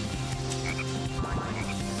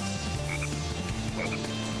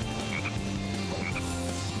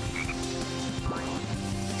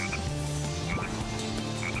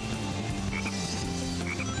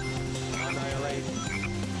 Annihilate.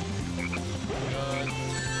 Good.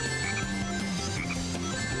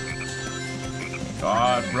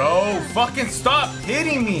 God, bro. Fucking stop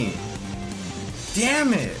hitting me.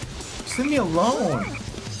 Damn it. Just leave me alone.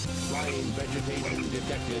 Flying vegetation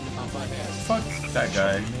detected up ahead. Fuck that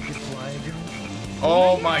guy. Make it fly again?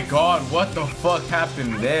 Oh my god, what the fuck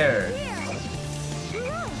happened there? Here.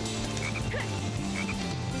 We're on.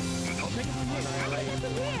 I'll take it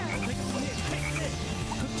from here.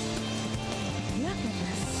 Look at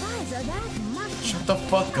the size of that mushroom. Shut the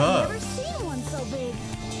fuck I've up. never seen one so big.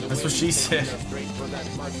 That's what she said. Straight for that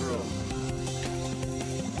mushroom.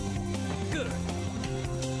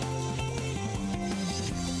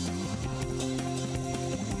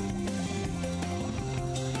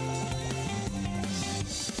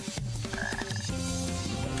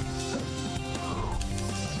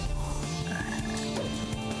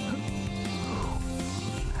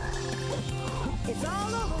 It's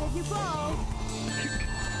all over if you fall.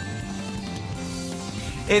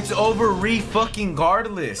 It's over fucking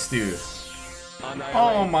regardless, dude. Annihilate.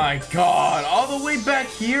 Oh my god. All the way back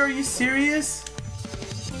here? Are you serious?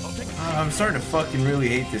 I'm starting to fucking really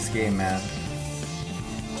hate this game, man.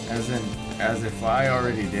 As if I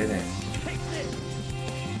already didn't.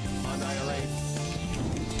 Annihilate.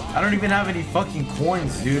 I don't even have any fucking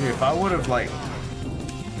coins, dude. If I would have like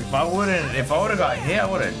if I would have got hit, I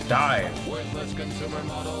would have died. Worthless consumer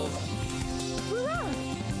models. We're on.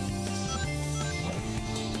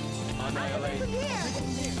 Annihilate. From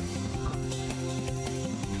here.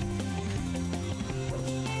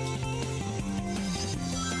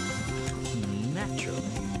 Naturally.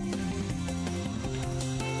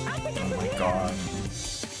 I'll take it Oh from my here. god.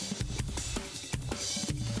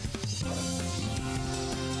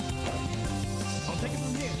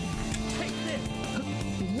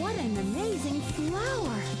 What an amazing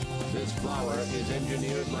flower. This flower is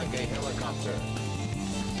engineered like a helicopter.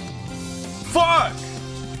 Fuck!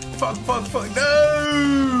 Fuck,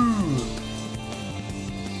 no!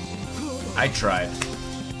 I tried.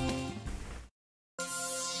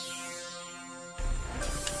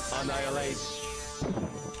 Annihilate.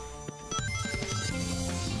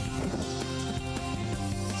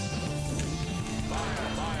 Fire,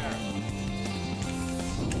 fire.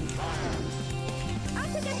 Fire.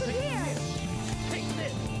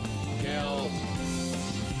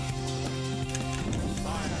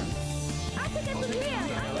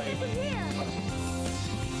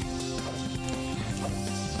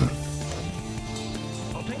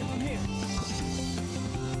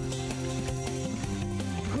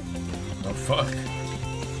 fuck?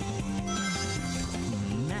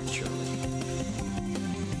 Naturally.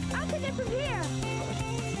 I'll take it from here.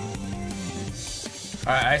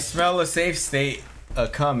 Alright, I smell a safe state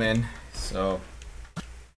coming, so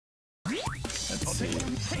let's see.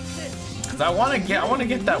 Cause I wanna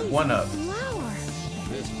get that one up. Flower.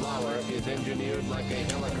 This flower is engineered like a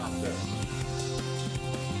helicopter.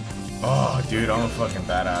 Oh, dude, I'm a fucking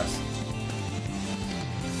badass.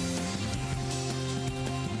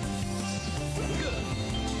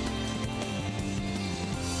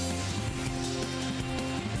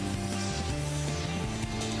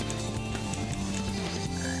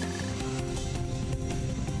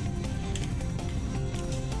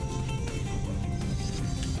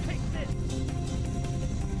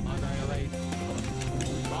 Annihilate.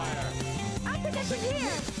 Fire. I'll take it from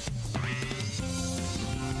here.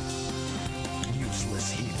 Useless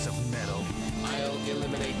heaps of metal. I'll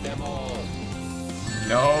eliminate them all.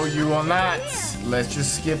 No, you will not. Let's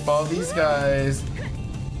just skip all these guys.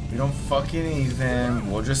 We don't fucking need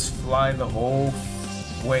them. We'll just fly the whole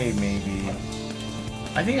way, maybe.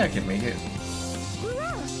 I think I can make it.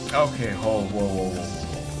 Okay, hold, whoa.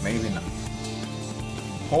 Maybe not.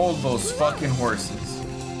 Hold those fucking horses.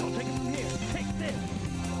 I'll take it from here. Take this.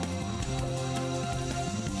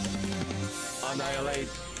 Annihilate.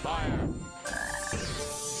 Fire.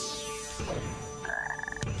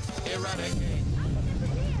 Eradicate.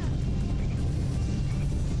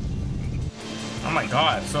 Oh my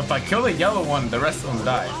god, so if I kill the yellow one, the rest of them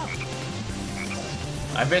die.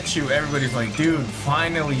 I bet you everybody's like, dude,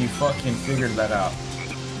 finally you fucking figured that out.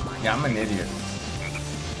 Yeah, I'm an idiot.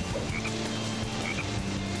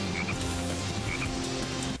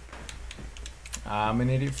 I'm an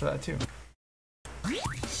idiot for that too. I'll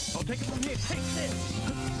take it from here. Take this.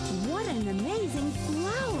 What an amazing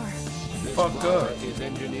flower. This Fuck flower up. is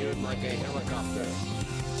engineered like a helicopter.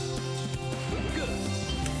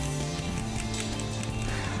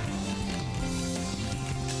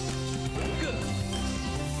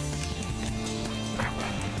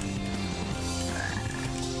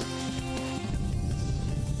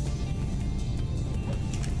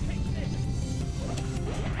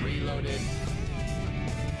 Reloaded.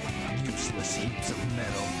 Useless heaps of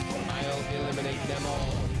metal. I'll eliminate them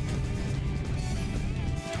all.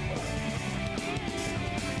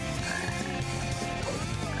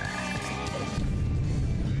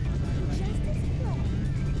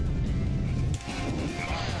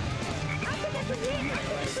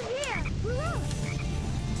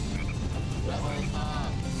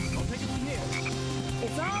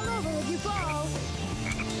 It's all over if you fall.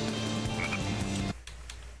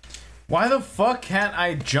 Why the fuck can't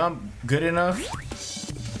I jump good enough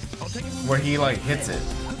where he like hits it?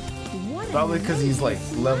 What an Probably because he's like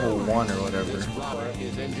amazing level flower. 1 or whatever. This flower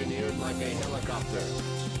is engineered like a helicopter.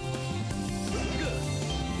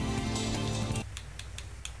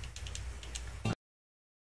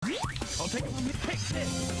 I'll take it from here. Take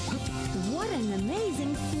this. What an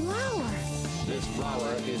amazing flower. This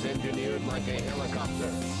flower is engineered like a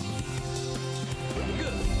helicopter.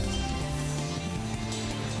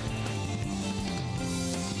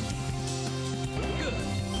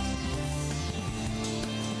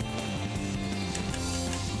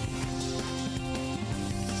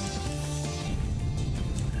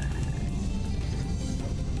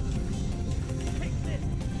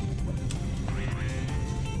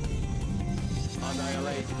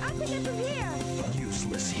 Annihilate. I'll take it from here.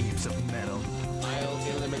 Useless heaps of metal. I'll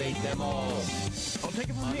eliminate them all. I'll take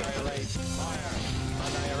it from here. Annihilate. Fire.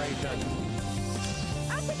 Annihilation.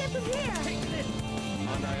 I'll take it from here. Take this.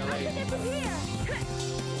 I'll take Annihilate. it from here.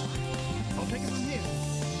 I'll take it from here.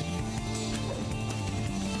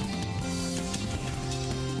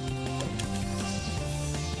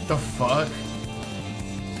 The fuck?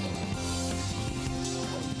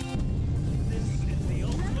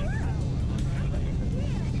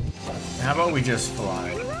 How about we just fly?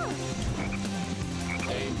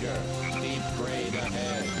 Danger. Deep grade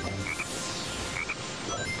ahead.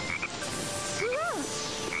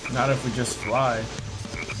 Not if we just fly.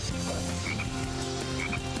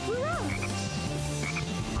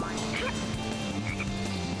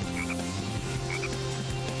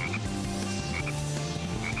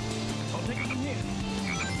 I'll take it from here.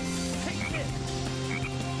 Take this.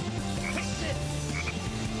 Take this.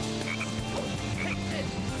 Take this.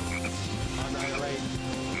 Annihilate.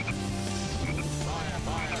 Fire.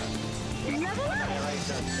 Fire. Level up.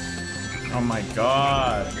 Annihilation. Oh my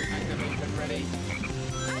god. Activation ready.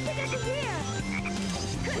 I'll take it from here.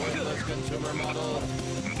 Wireless consumer model.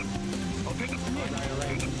 I'll take it from here.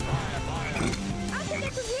 Annihilate. Fire. Fire. I'll take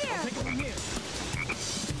it from here. Take it from here.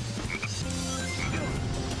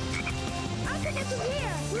 think it's from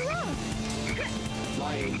here. Look.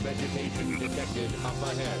 Flying vegetation detected up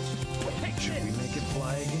ahead. Should we make it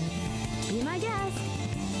fly again? Be my guest.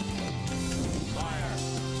 Fire.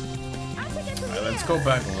 I think it's from Alright, here. let's go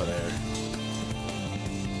back over there.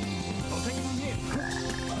 I'll take it from here.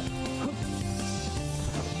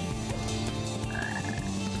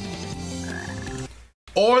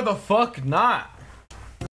 Or the fuck not.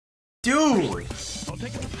 Dude. I'll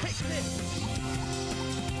take it. Take this.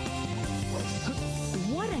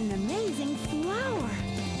 What an amazing flower.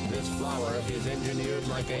 This flower is engineered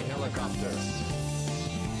like a helicopter.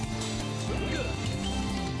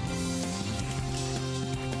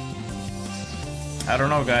 I don't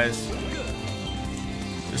know, guys.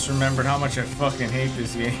 Just remembered how much I fucking hate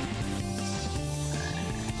this game.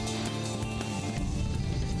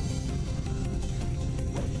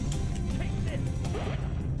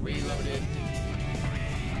 Reloaded.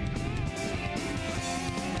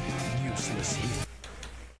 Useless heat.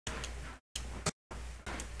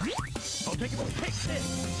 I'll take it. Take this.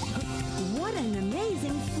 What an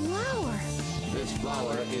amazing flower. This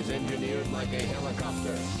flower is engineered like a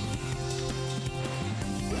helicopter.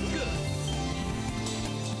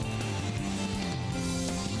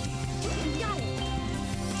 Got it.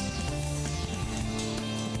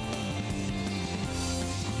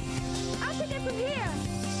 I'll take it from here.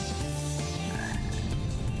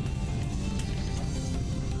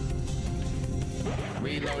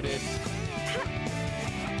 Reloaded.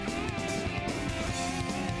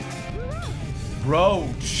 Bro,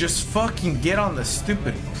 just fucking get on the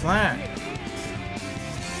stupid plant.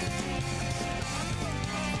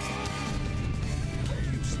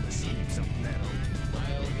 Useless heaps of metal.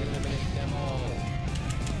 I'll eliminate them all.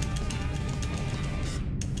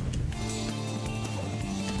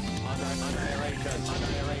 Annihilation.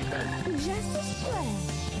 Annihilation. Just display.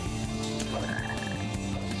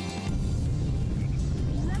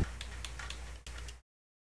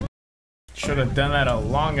 Should have done that a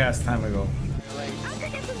long ass time ago. I'll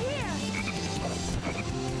take it from here.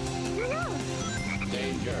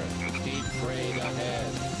 Danger. Deep grade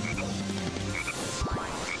ahead.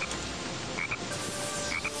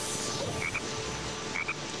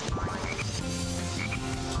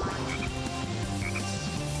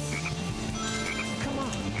 Come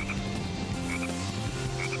on.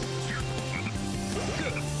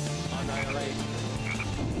 Annihilate.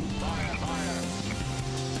 Fire, fire.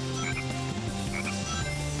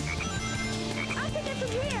 I'll take it from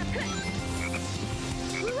here.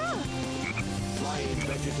 Flying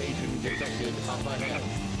vegetation detected up ahead.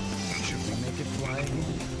 Should we make it fly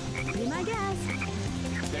again? Be my guest.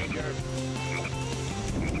 Danger.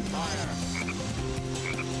 Fire.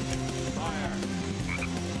 Fire.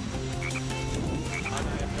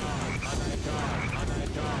 Anti-guard. Anti-guard.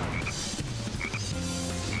 Anti-guard.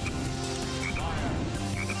 Fire.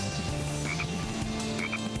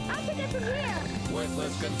 I'll take it from here.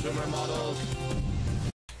 Worthless consumer models.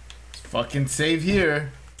 Fucking save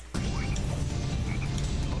here.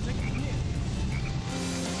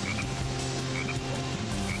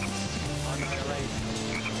 Annihilate.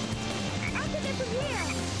 I'll take it from here.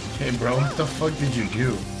 Hey bro, what the fuck did you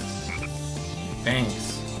do?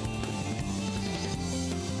 Thanks.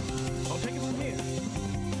 I'll take it from here.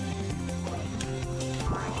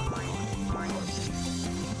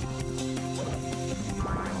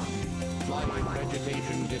 Flying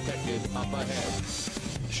vegetation detected up ahead.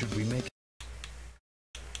 Should we make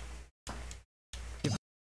it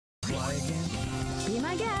fly again? Be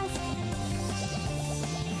my guest.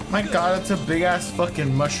 My god, it's a big ass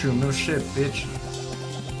fucking mushroom. No shit, bitch.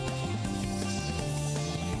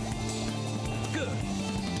 Good.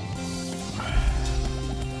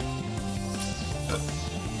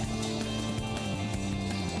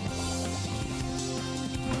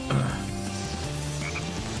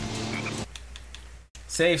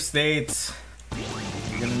 Safe states.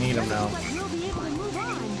 You're gonna need them now. But we'll be able to move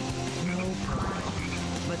on. No problem.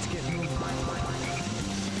 Let's get moving.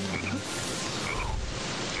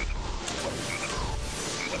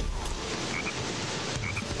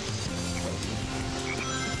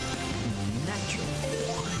 Natural.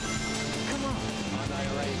 Come on.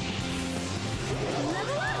 Annihilate.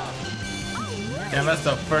 Level up. Oh, right. Damn, that's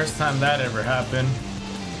the first time that ever happened.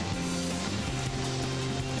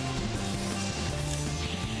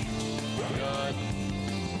 Good.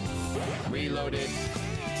 Reloaded.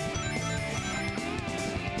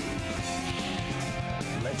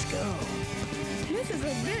 Let's go. This is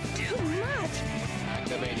a bit too much.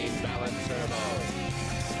 Activating balance servo.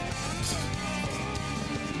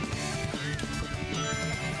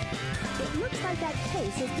 It looks like that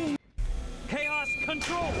case is being... Chaos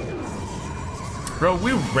control. Bro,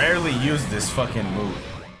 we rarely use this fucking move.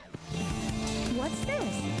 What's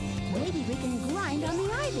this? Maybe we can grind on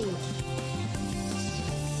the ivy.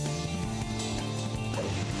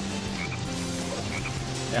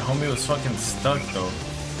 That homie was fucking stuck though.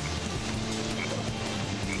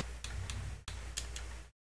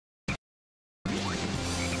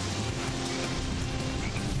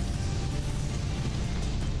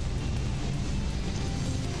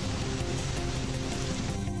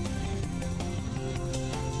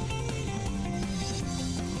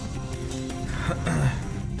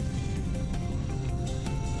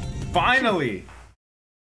 Finally!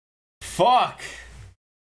 Fuck!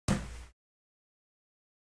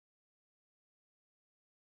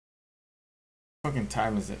 Fucking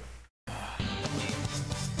time is it?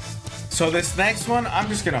 So this next one, I'm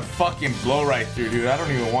just gonna fucking blow right through, dude. I don't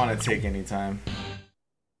even want to take any time.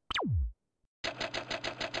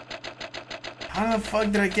 How the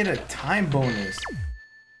fuck did I get a time bonus?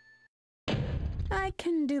 I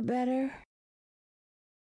can do better.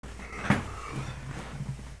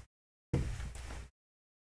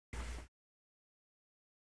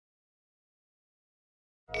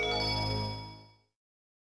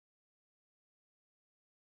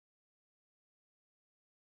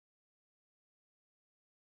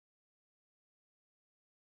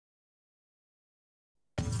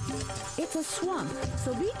 It's a swamp,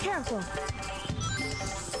 so be careful.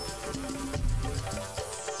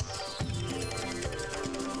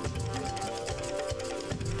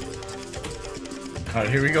 Alright,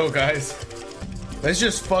 here we go, guys. Let's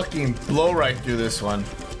just fucking blow right through this one.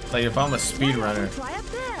 Like if I'm a speedrunner. Try up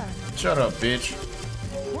there. Shut up, bitch.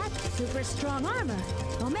 That's super strong armor.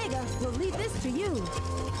 Omega will leave this to you.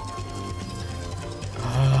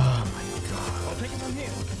 Oh my god. I'll take it from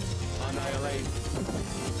here. Annihilate.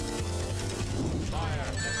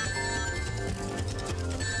 Fire.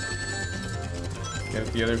 Get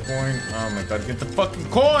the other coin. Oh my god, get the fucking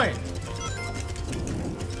coin!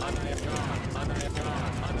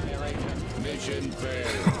 Annihilation. Mission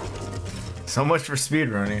failed. So much for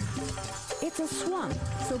speedrunning. It's a swamp,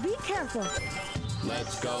 so be careful.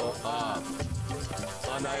 Let's go up.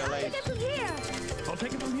 Annihilate. Get from here. I'll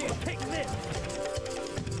take it from here. Take this.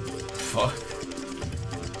 Fuck.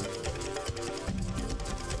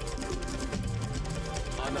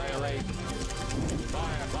 Annihilate.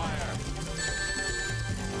 Fire, fire.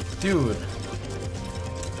 Dude.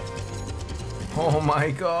 Oh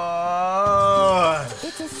my god.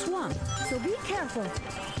 It's a swamp, so be careful.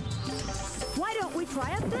 Why don't we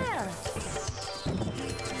try up there?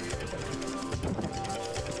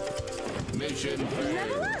 Mission failed.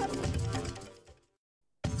 Level up.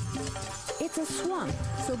 It's a swamp,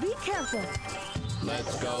 so be careful.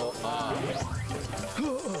 Let's go up.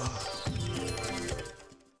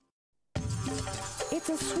 It's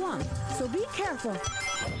a swamp, so be careful.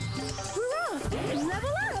 Hurrah!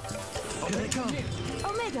 Level up! Here they come.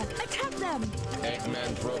 Omega, attack them!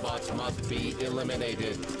 Eggman's robots must be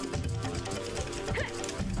eliminated.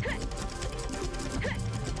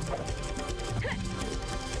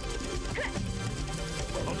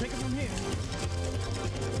 I'll take it from here.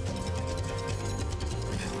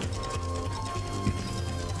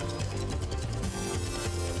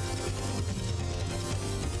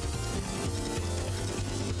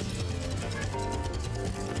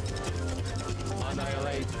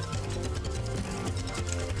 Annihilate.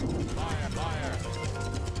 Fire, fire.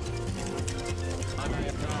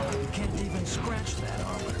 You can't even scratch that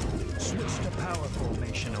armor. Switch to power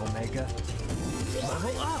formation, Omega.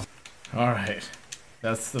 Level up! Alright.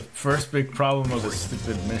 That's the first big problem of this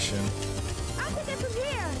stupid mission. I'll take it from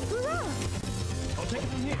here! Hurrah! I'll take it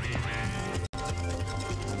from here.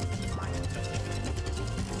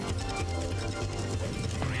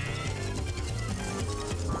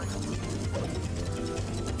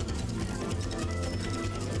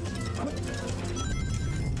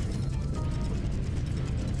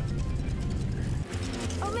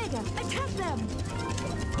 Omega, attack them!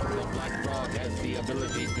 The Black Frog has the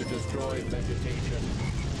ability to destroy vegetation.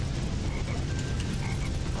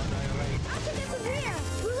 Annihilate. I'll take it from here!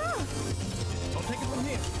 Hurrah! I'll take it from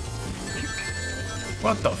here.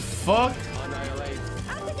 What the fuck? Annihilate.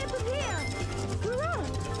 I'll take it from here! Hurrah!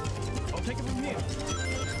 I'll take it from here.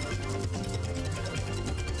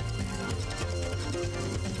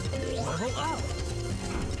 Level up!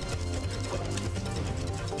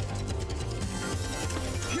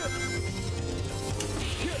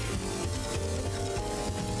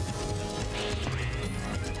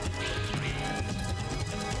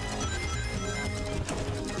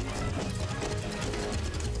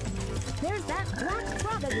 There's that black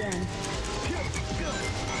frog again.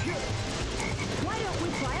 Why don't we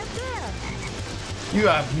try up there? You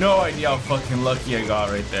have no idea how fucking lucky I got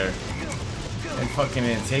right there. It fucking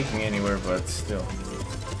didn't take me anywhere, but still.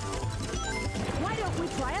 Why don't we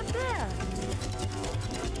try up there?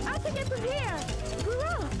 I'll take it from here.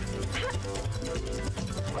 Hurrah!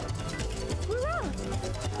 Hurrah!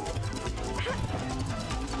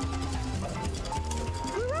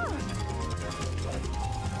 Hurrah!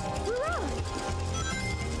 Hurrah!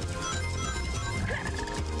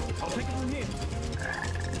 I'll take it from here.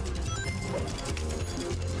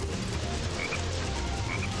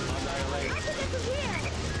 Annihilate. I'll take it from here.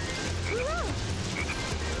 Hurrah!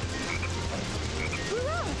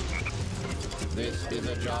 Hurrah! This is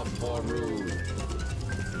a job for Rouge.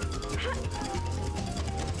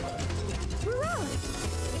 Hurrah!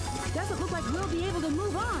 Doesn't look like we'll be able to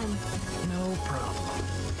move on. No problem.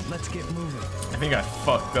 Let's get moving. I think I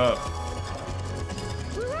fucked up.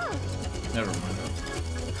 Hurrah! Never mind.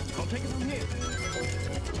 I'll take it from here.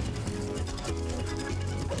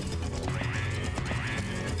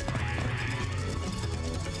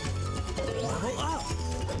 Level up.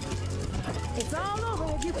 It's all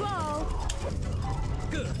over if you fall.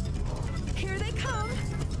 Good. Here they come.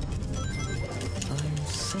 I'm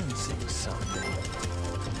sensing something.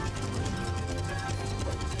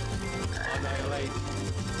 Annihilate.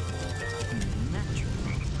 Natural.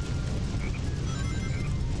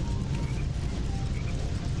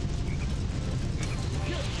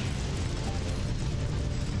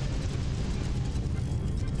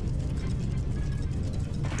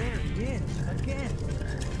 There he is again.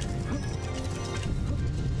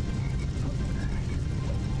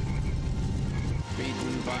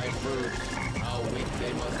 Beaten by brutes. How weak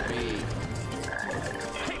they must be.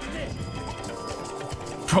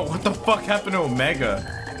 Bro, what the fuck happened to Omega?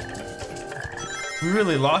 We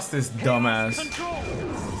really lost this dumbass.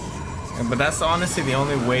 But that's honestly the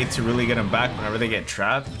only way to really get him back whenever they get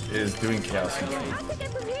trapped is doing chaos control. I'll take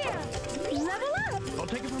it from here. Level up. I'll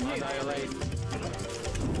take it from here. Annihilate.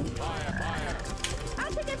 Fire, fire.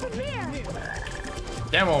 I'll take it from here.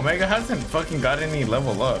 Damn, Omega hasn't fucking got any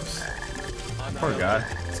level ups. Poor guy.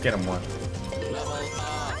 Let's get him one. Level up.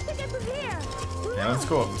 I'll take it from here. Yeah, let's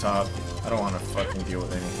go up top. I don't want to fucking deal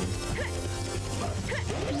with anything.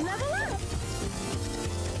 Level up.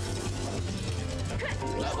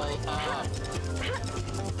 Level up.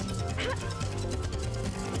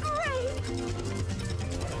 Great.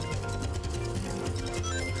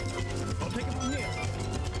 I'll take it from here.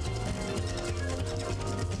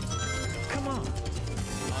 Come on.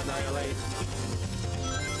 Annihilate.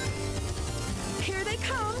 Here they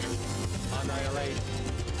come. Annihilate.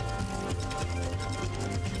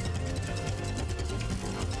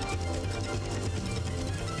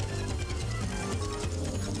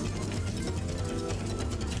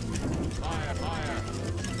 Fire, fire.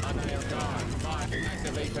 Annihilate guard. Fire.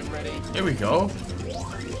 Activation ready. Here we go.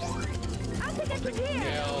 I'll take it from here.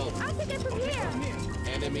 Kill. I'll take it from here.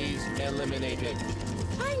 Enemies eliminated.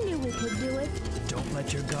 I knew we could do it. Don't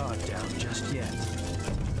let your guard down just yet.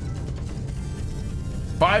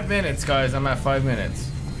 5 minutes, guys. I'm at 5 minutes.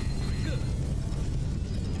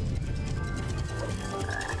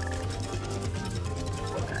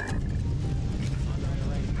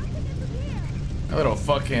 A little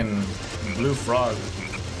fucking blue frog.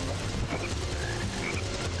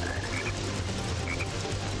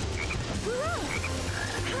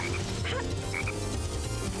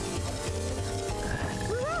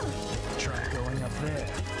 Try going up there.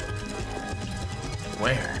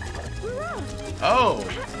 Where? Oh!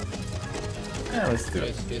 Yeah, let's do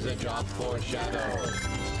it. This is a job for Shadow.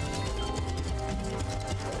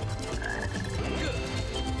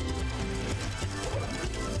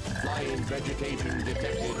 Flying vegetation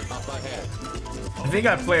detected up ahead. I think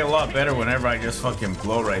I play a lot better whenever I just fucking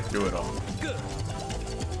blow right through it all.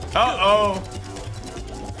 Uh-oh!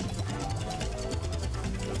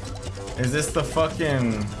 Is this the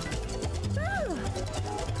fucking...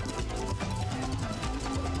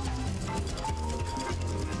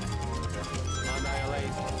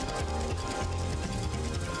 Annihilate.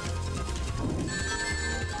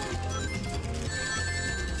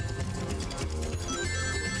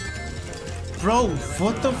 Bro,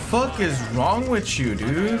 what the fuck is wrong with you,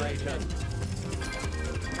 dude? Annihilation.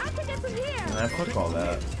 I'll take it from here. Nah, fuck all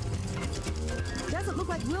that. Doesn't look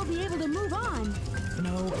like we'll be able to move on.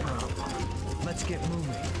 No problem. Let's get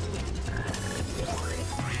moving.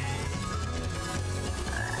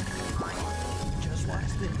 Just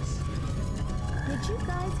watch this. Did you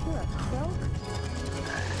guys hear a croak?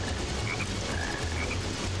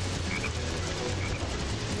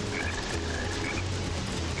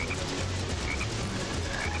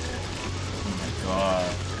 God.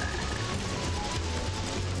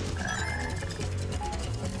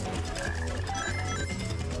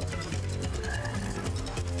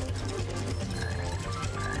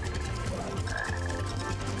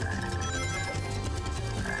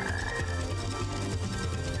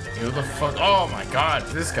 Who the fuck? Oh my god,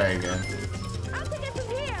 this guy again. I'll take it from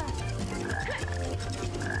here.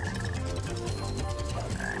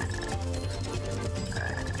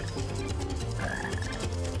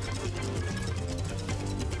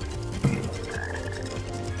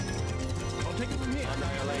 I'll take it from here.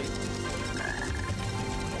 Annihilate.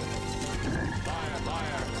 Fire,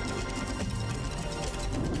 fire.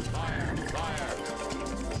 Fire, fire.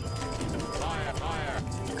 Fire, fire.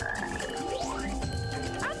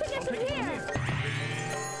 I'll take it from here.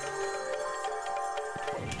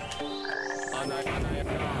 Annihilate.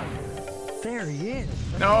 There he is.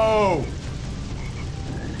 No!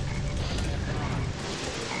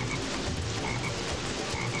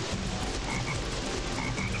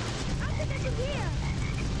 I'll take it from here.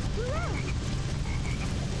 Hurrah!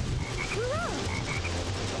 Hurrah!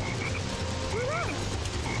 Hurrah!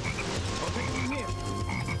 I'll take it from here.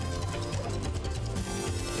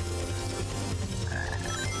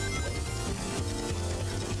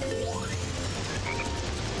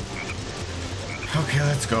 Okay,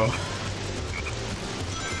 let's go.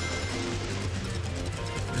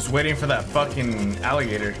 Just waiting for that fucking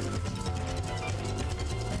alligator.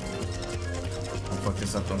 Don't fuck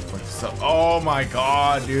this up, don't fuck this up. Oh my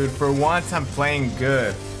god, dude. For once, I'm playing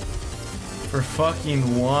good. For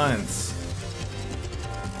fucking once.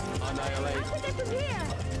 Annihilate. I'll take it from here.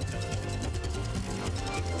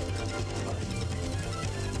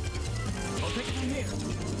 I'll take it from here.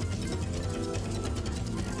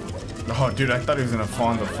 Oh, dude, I thought he was gonna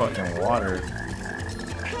fall in the fucking water.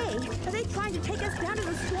 Hey, are they trying to take us down to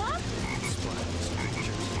the swamp?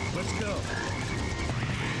 Let's go.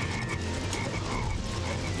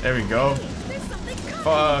 There we go. There's something coming.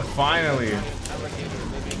 Fuck, finally. Alligator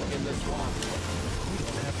living in the swamp. We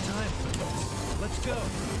don't have time for this. Let's go.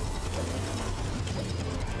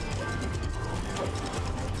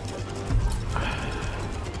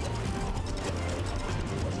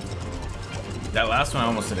 That last one I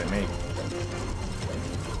almost didn't make.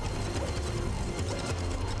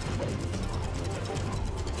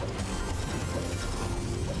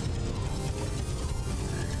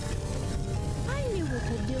 I knew we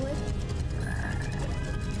could do it.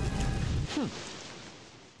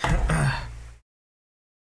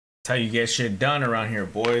 That's how you get shit done around here,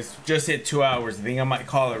 boys. Just hit 2 hours. I think I might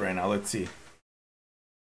call it right now. Let's see.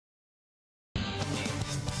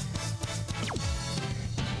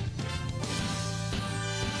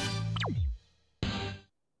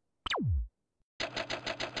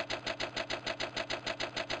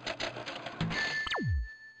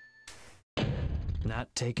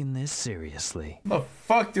 Not taking this seriously. The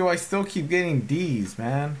fuck do I still keep getting D's,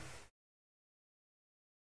 man?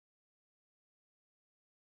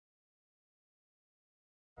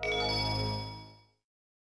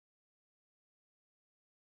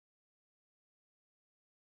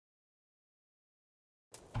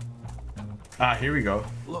 Ah, here we go.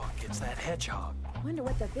 Look, it's that hedgehog. Wonder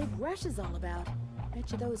what the big rush is all about. Bet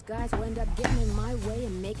you those guys will end up getting in my way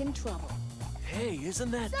and making trouble. Hey,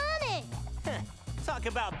 isn't that... Sonic! Talk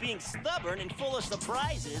about being stubborn and full of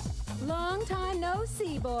surprises. Long time no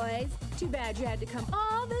see, boys. Too bad you had to come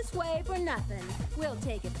all this way for nothing. We'll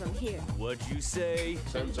take it from here. What'd you say?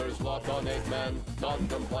 Sensors locked on Eggman.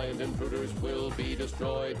 Non-compliant intruders will be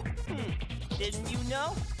destroyed. Didn't you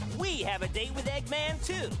know? We have a date with Eggman,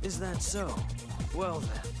 too. Is that so? Well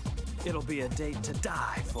then, it'll be a date to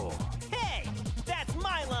die for. Hey, that's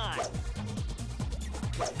my line.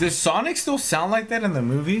 Does Sonic still sound like that in the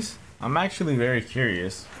movies? I'm actually very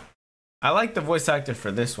curious. I like the voice actor for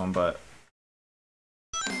this one, but...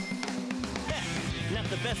 Not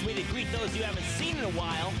the best way to greet those you haven't seen in a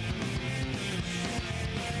while.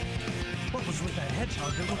 What was with that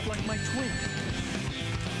hedgehog that looked like my twin?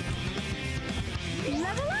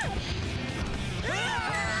 Level up!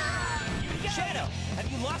 Shadow,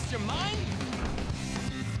 have you lost your mind?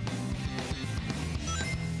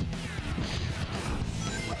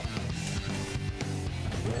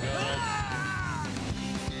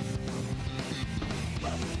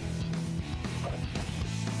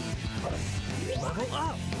 Level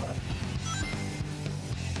up!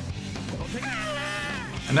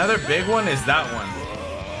 Another big one is that one.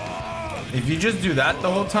 If you just do that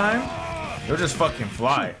the whole time, you'll just fucking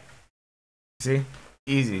fly. See?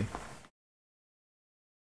 Easy.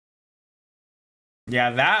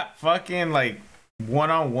 Yeah, that fucking like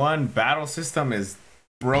one-on-one battle system is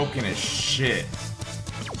broken as shit.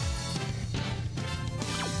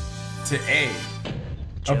 To A.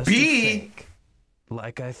 Just B? fake.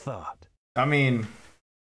 Like I thought. I mean,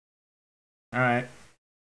 alright.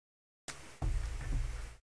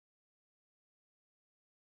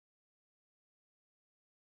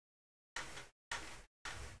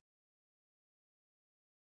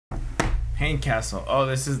 Hang Castle. Oh,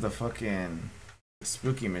 this is the fucking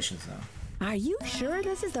spooky missions now. Are you sure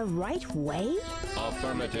this is the right way?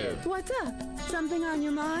 Affirmative. What's up? Something on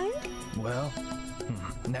your mind? Well,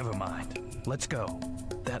 never mind. Let's go.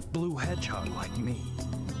 That blue hedgehog like me.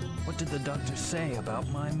 What did the doctor say about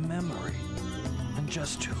my memory? And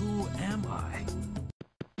just who am I?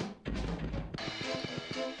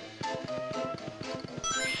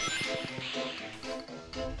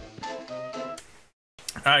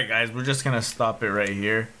 Alright guys, we're just gonna stop it right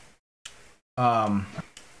here. Yeah,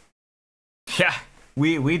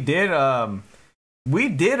 we did a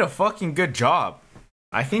fucking good job.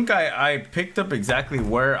 I think I picked up exactly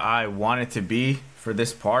where I wanted to be for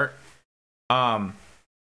this part.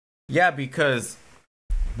 Yeah, because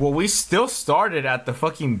well, we still started at the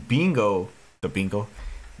fucking the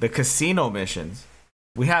casino missions.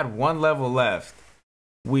 We had one level left.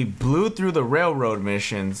 We blew through the railroad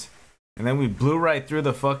missions, and then we blew right through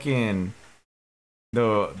the fucking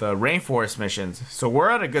the rainforest missions. So we're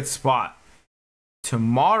at a good spot.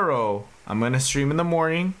 Tomorrow I'm gonna stream in the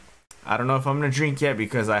morning. I don't know if I'm gonna drink yet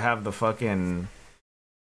because I have the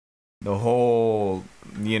whole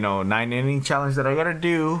 9-inning challenge that I gotta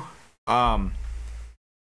do.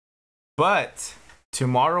 But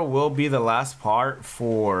tomorrow will be the last part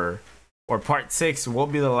for, or part 6 will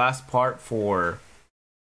be the last part for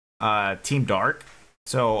Team Dark.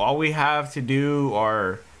 So all we have to do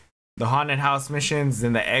are the haunted house missions,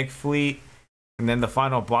 then the egg fleet, and then the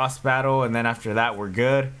final boss battle, and then after that we're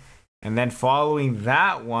good. And then following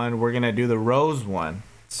that one, we're gonna do the Rose one.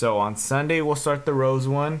 So on Sunday we'll start the Rose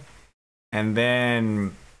one, and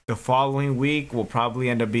then the following week we'll probably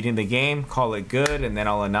end up beating the game, call it good, and then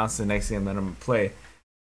I'll announce the next game that I'm gonna play.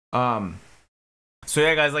 So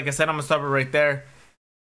yeah guys, like I said, I'm gonna stop it right there.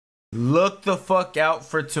 Look the fuck out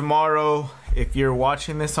for tomorrow. If you're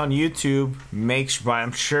watching this on YouTube, make sure,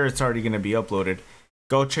 I'm sure it's already gonna be uploaded.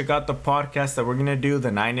 Go check out the podcast that we're gonna do,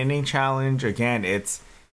 the 9-inning challenge. Again,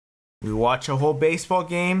 we watch a whole baseball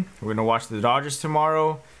game. We're gonna watch the Dodgers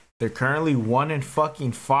tomorrow. They're currently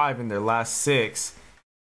 1-5 in their last 6.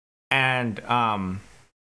 And we're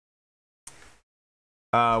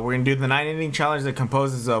gonna do the 9-inning challenge that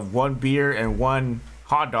composes of 1 beer and 1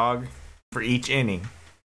 hot dog for each inning.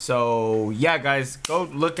 So yeah guys, go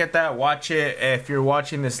look at that, watch it. If you're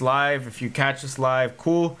watching this live, if you catch this live,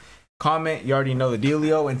 cool. Comment, you already know the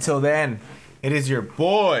dealio. Until then, it is your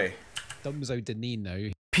boy Dumbzo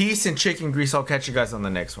Denino. Peace and chicken grease. I'll catch you guys on the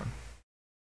next one.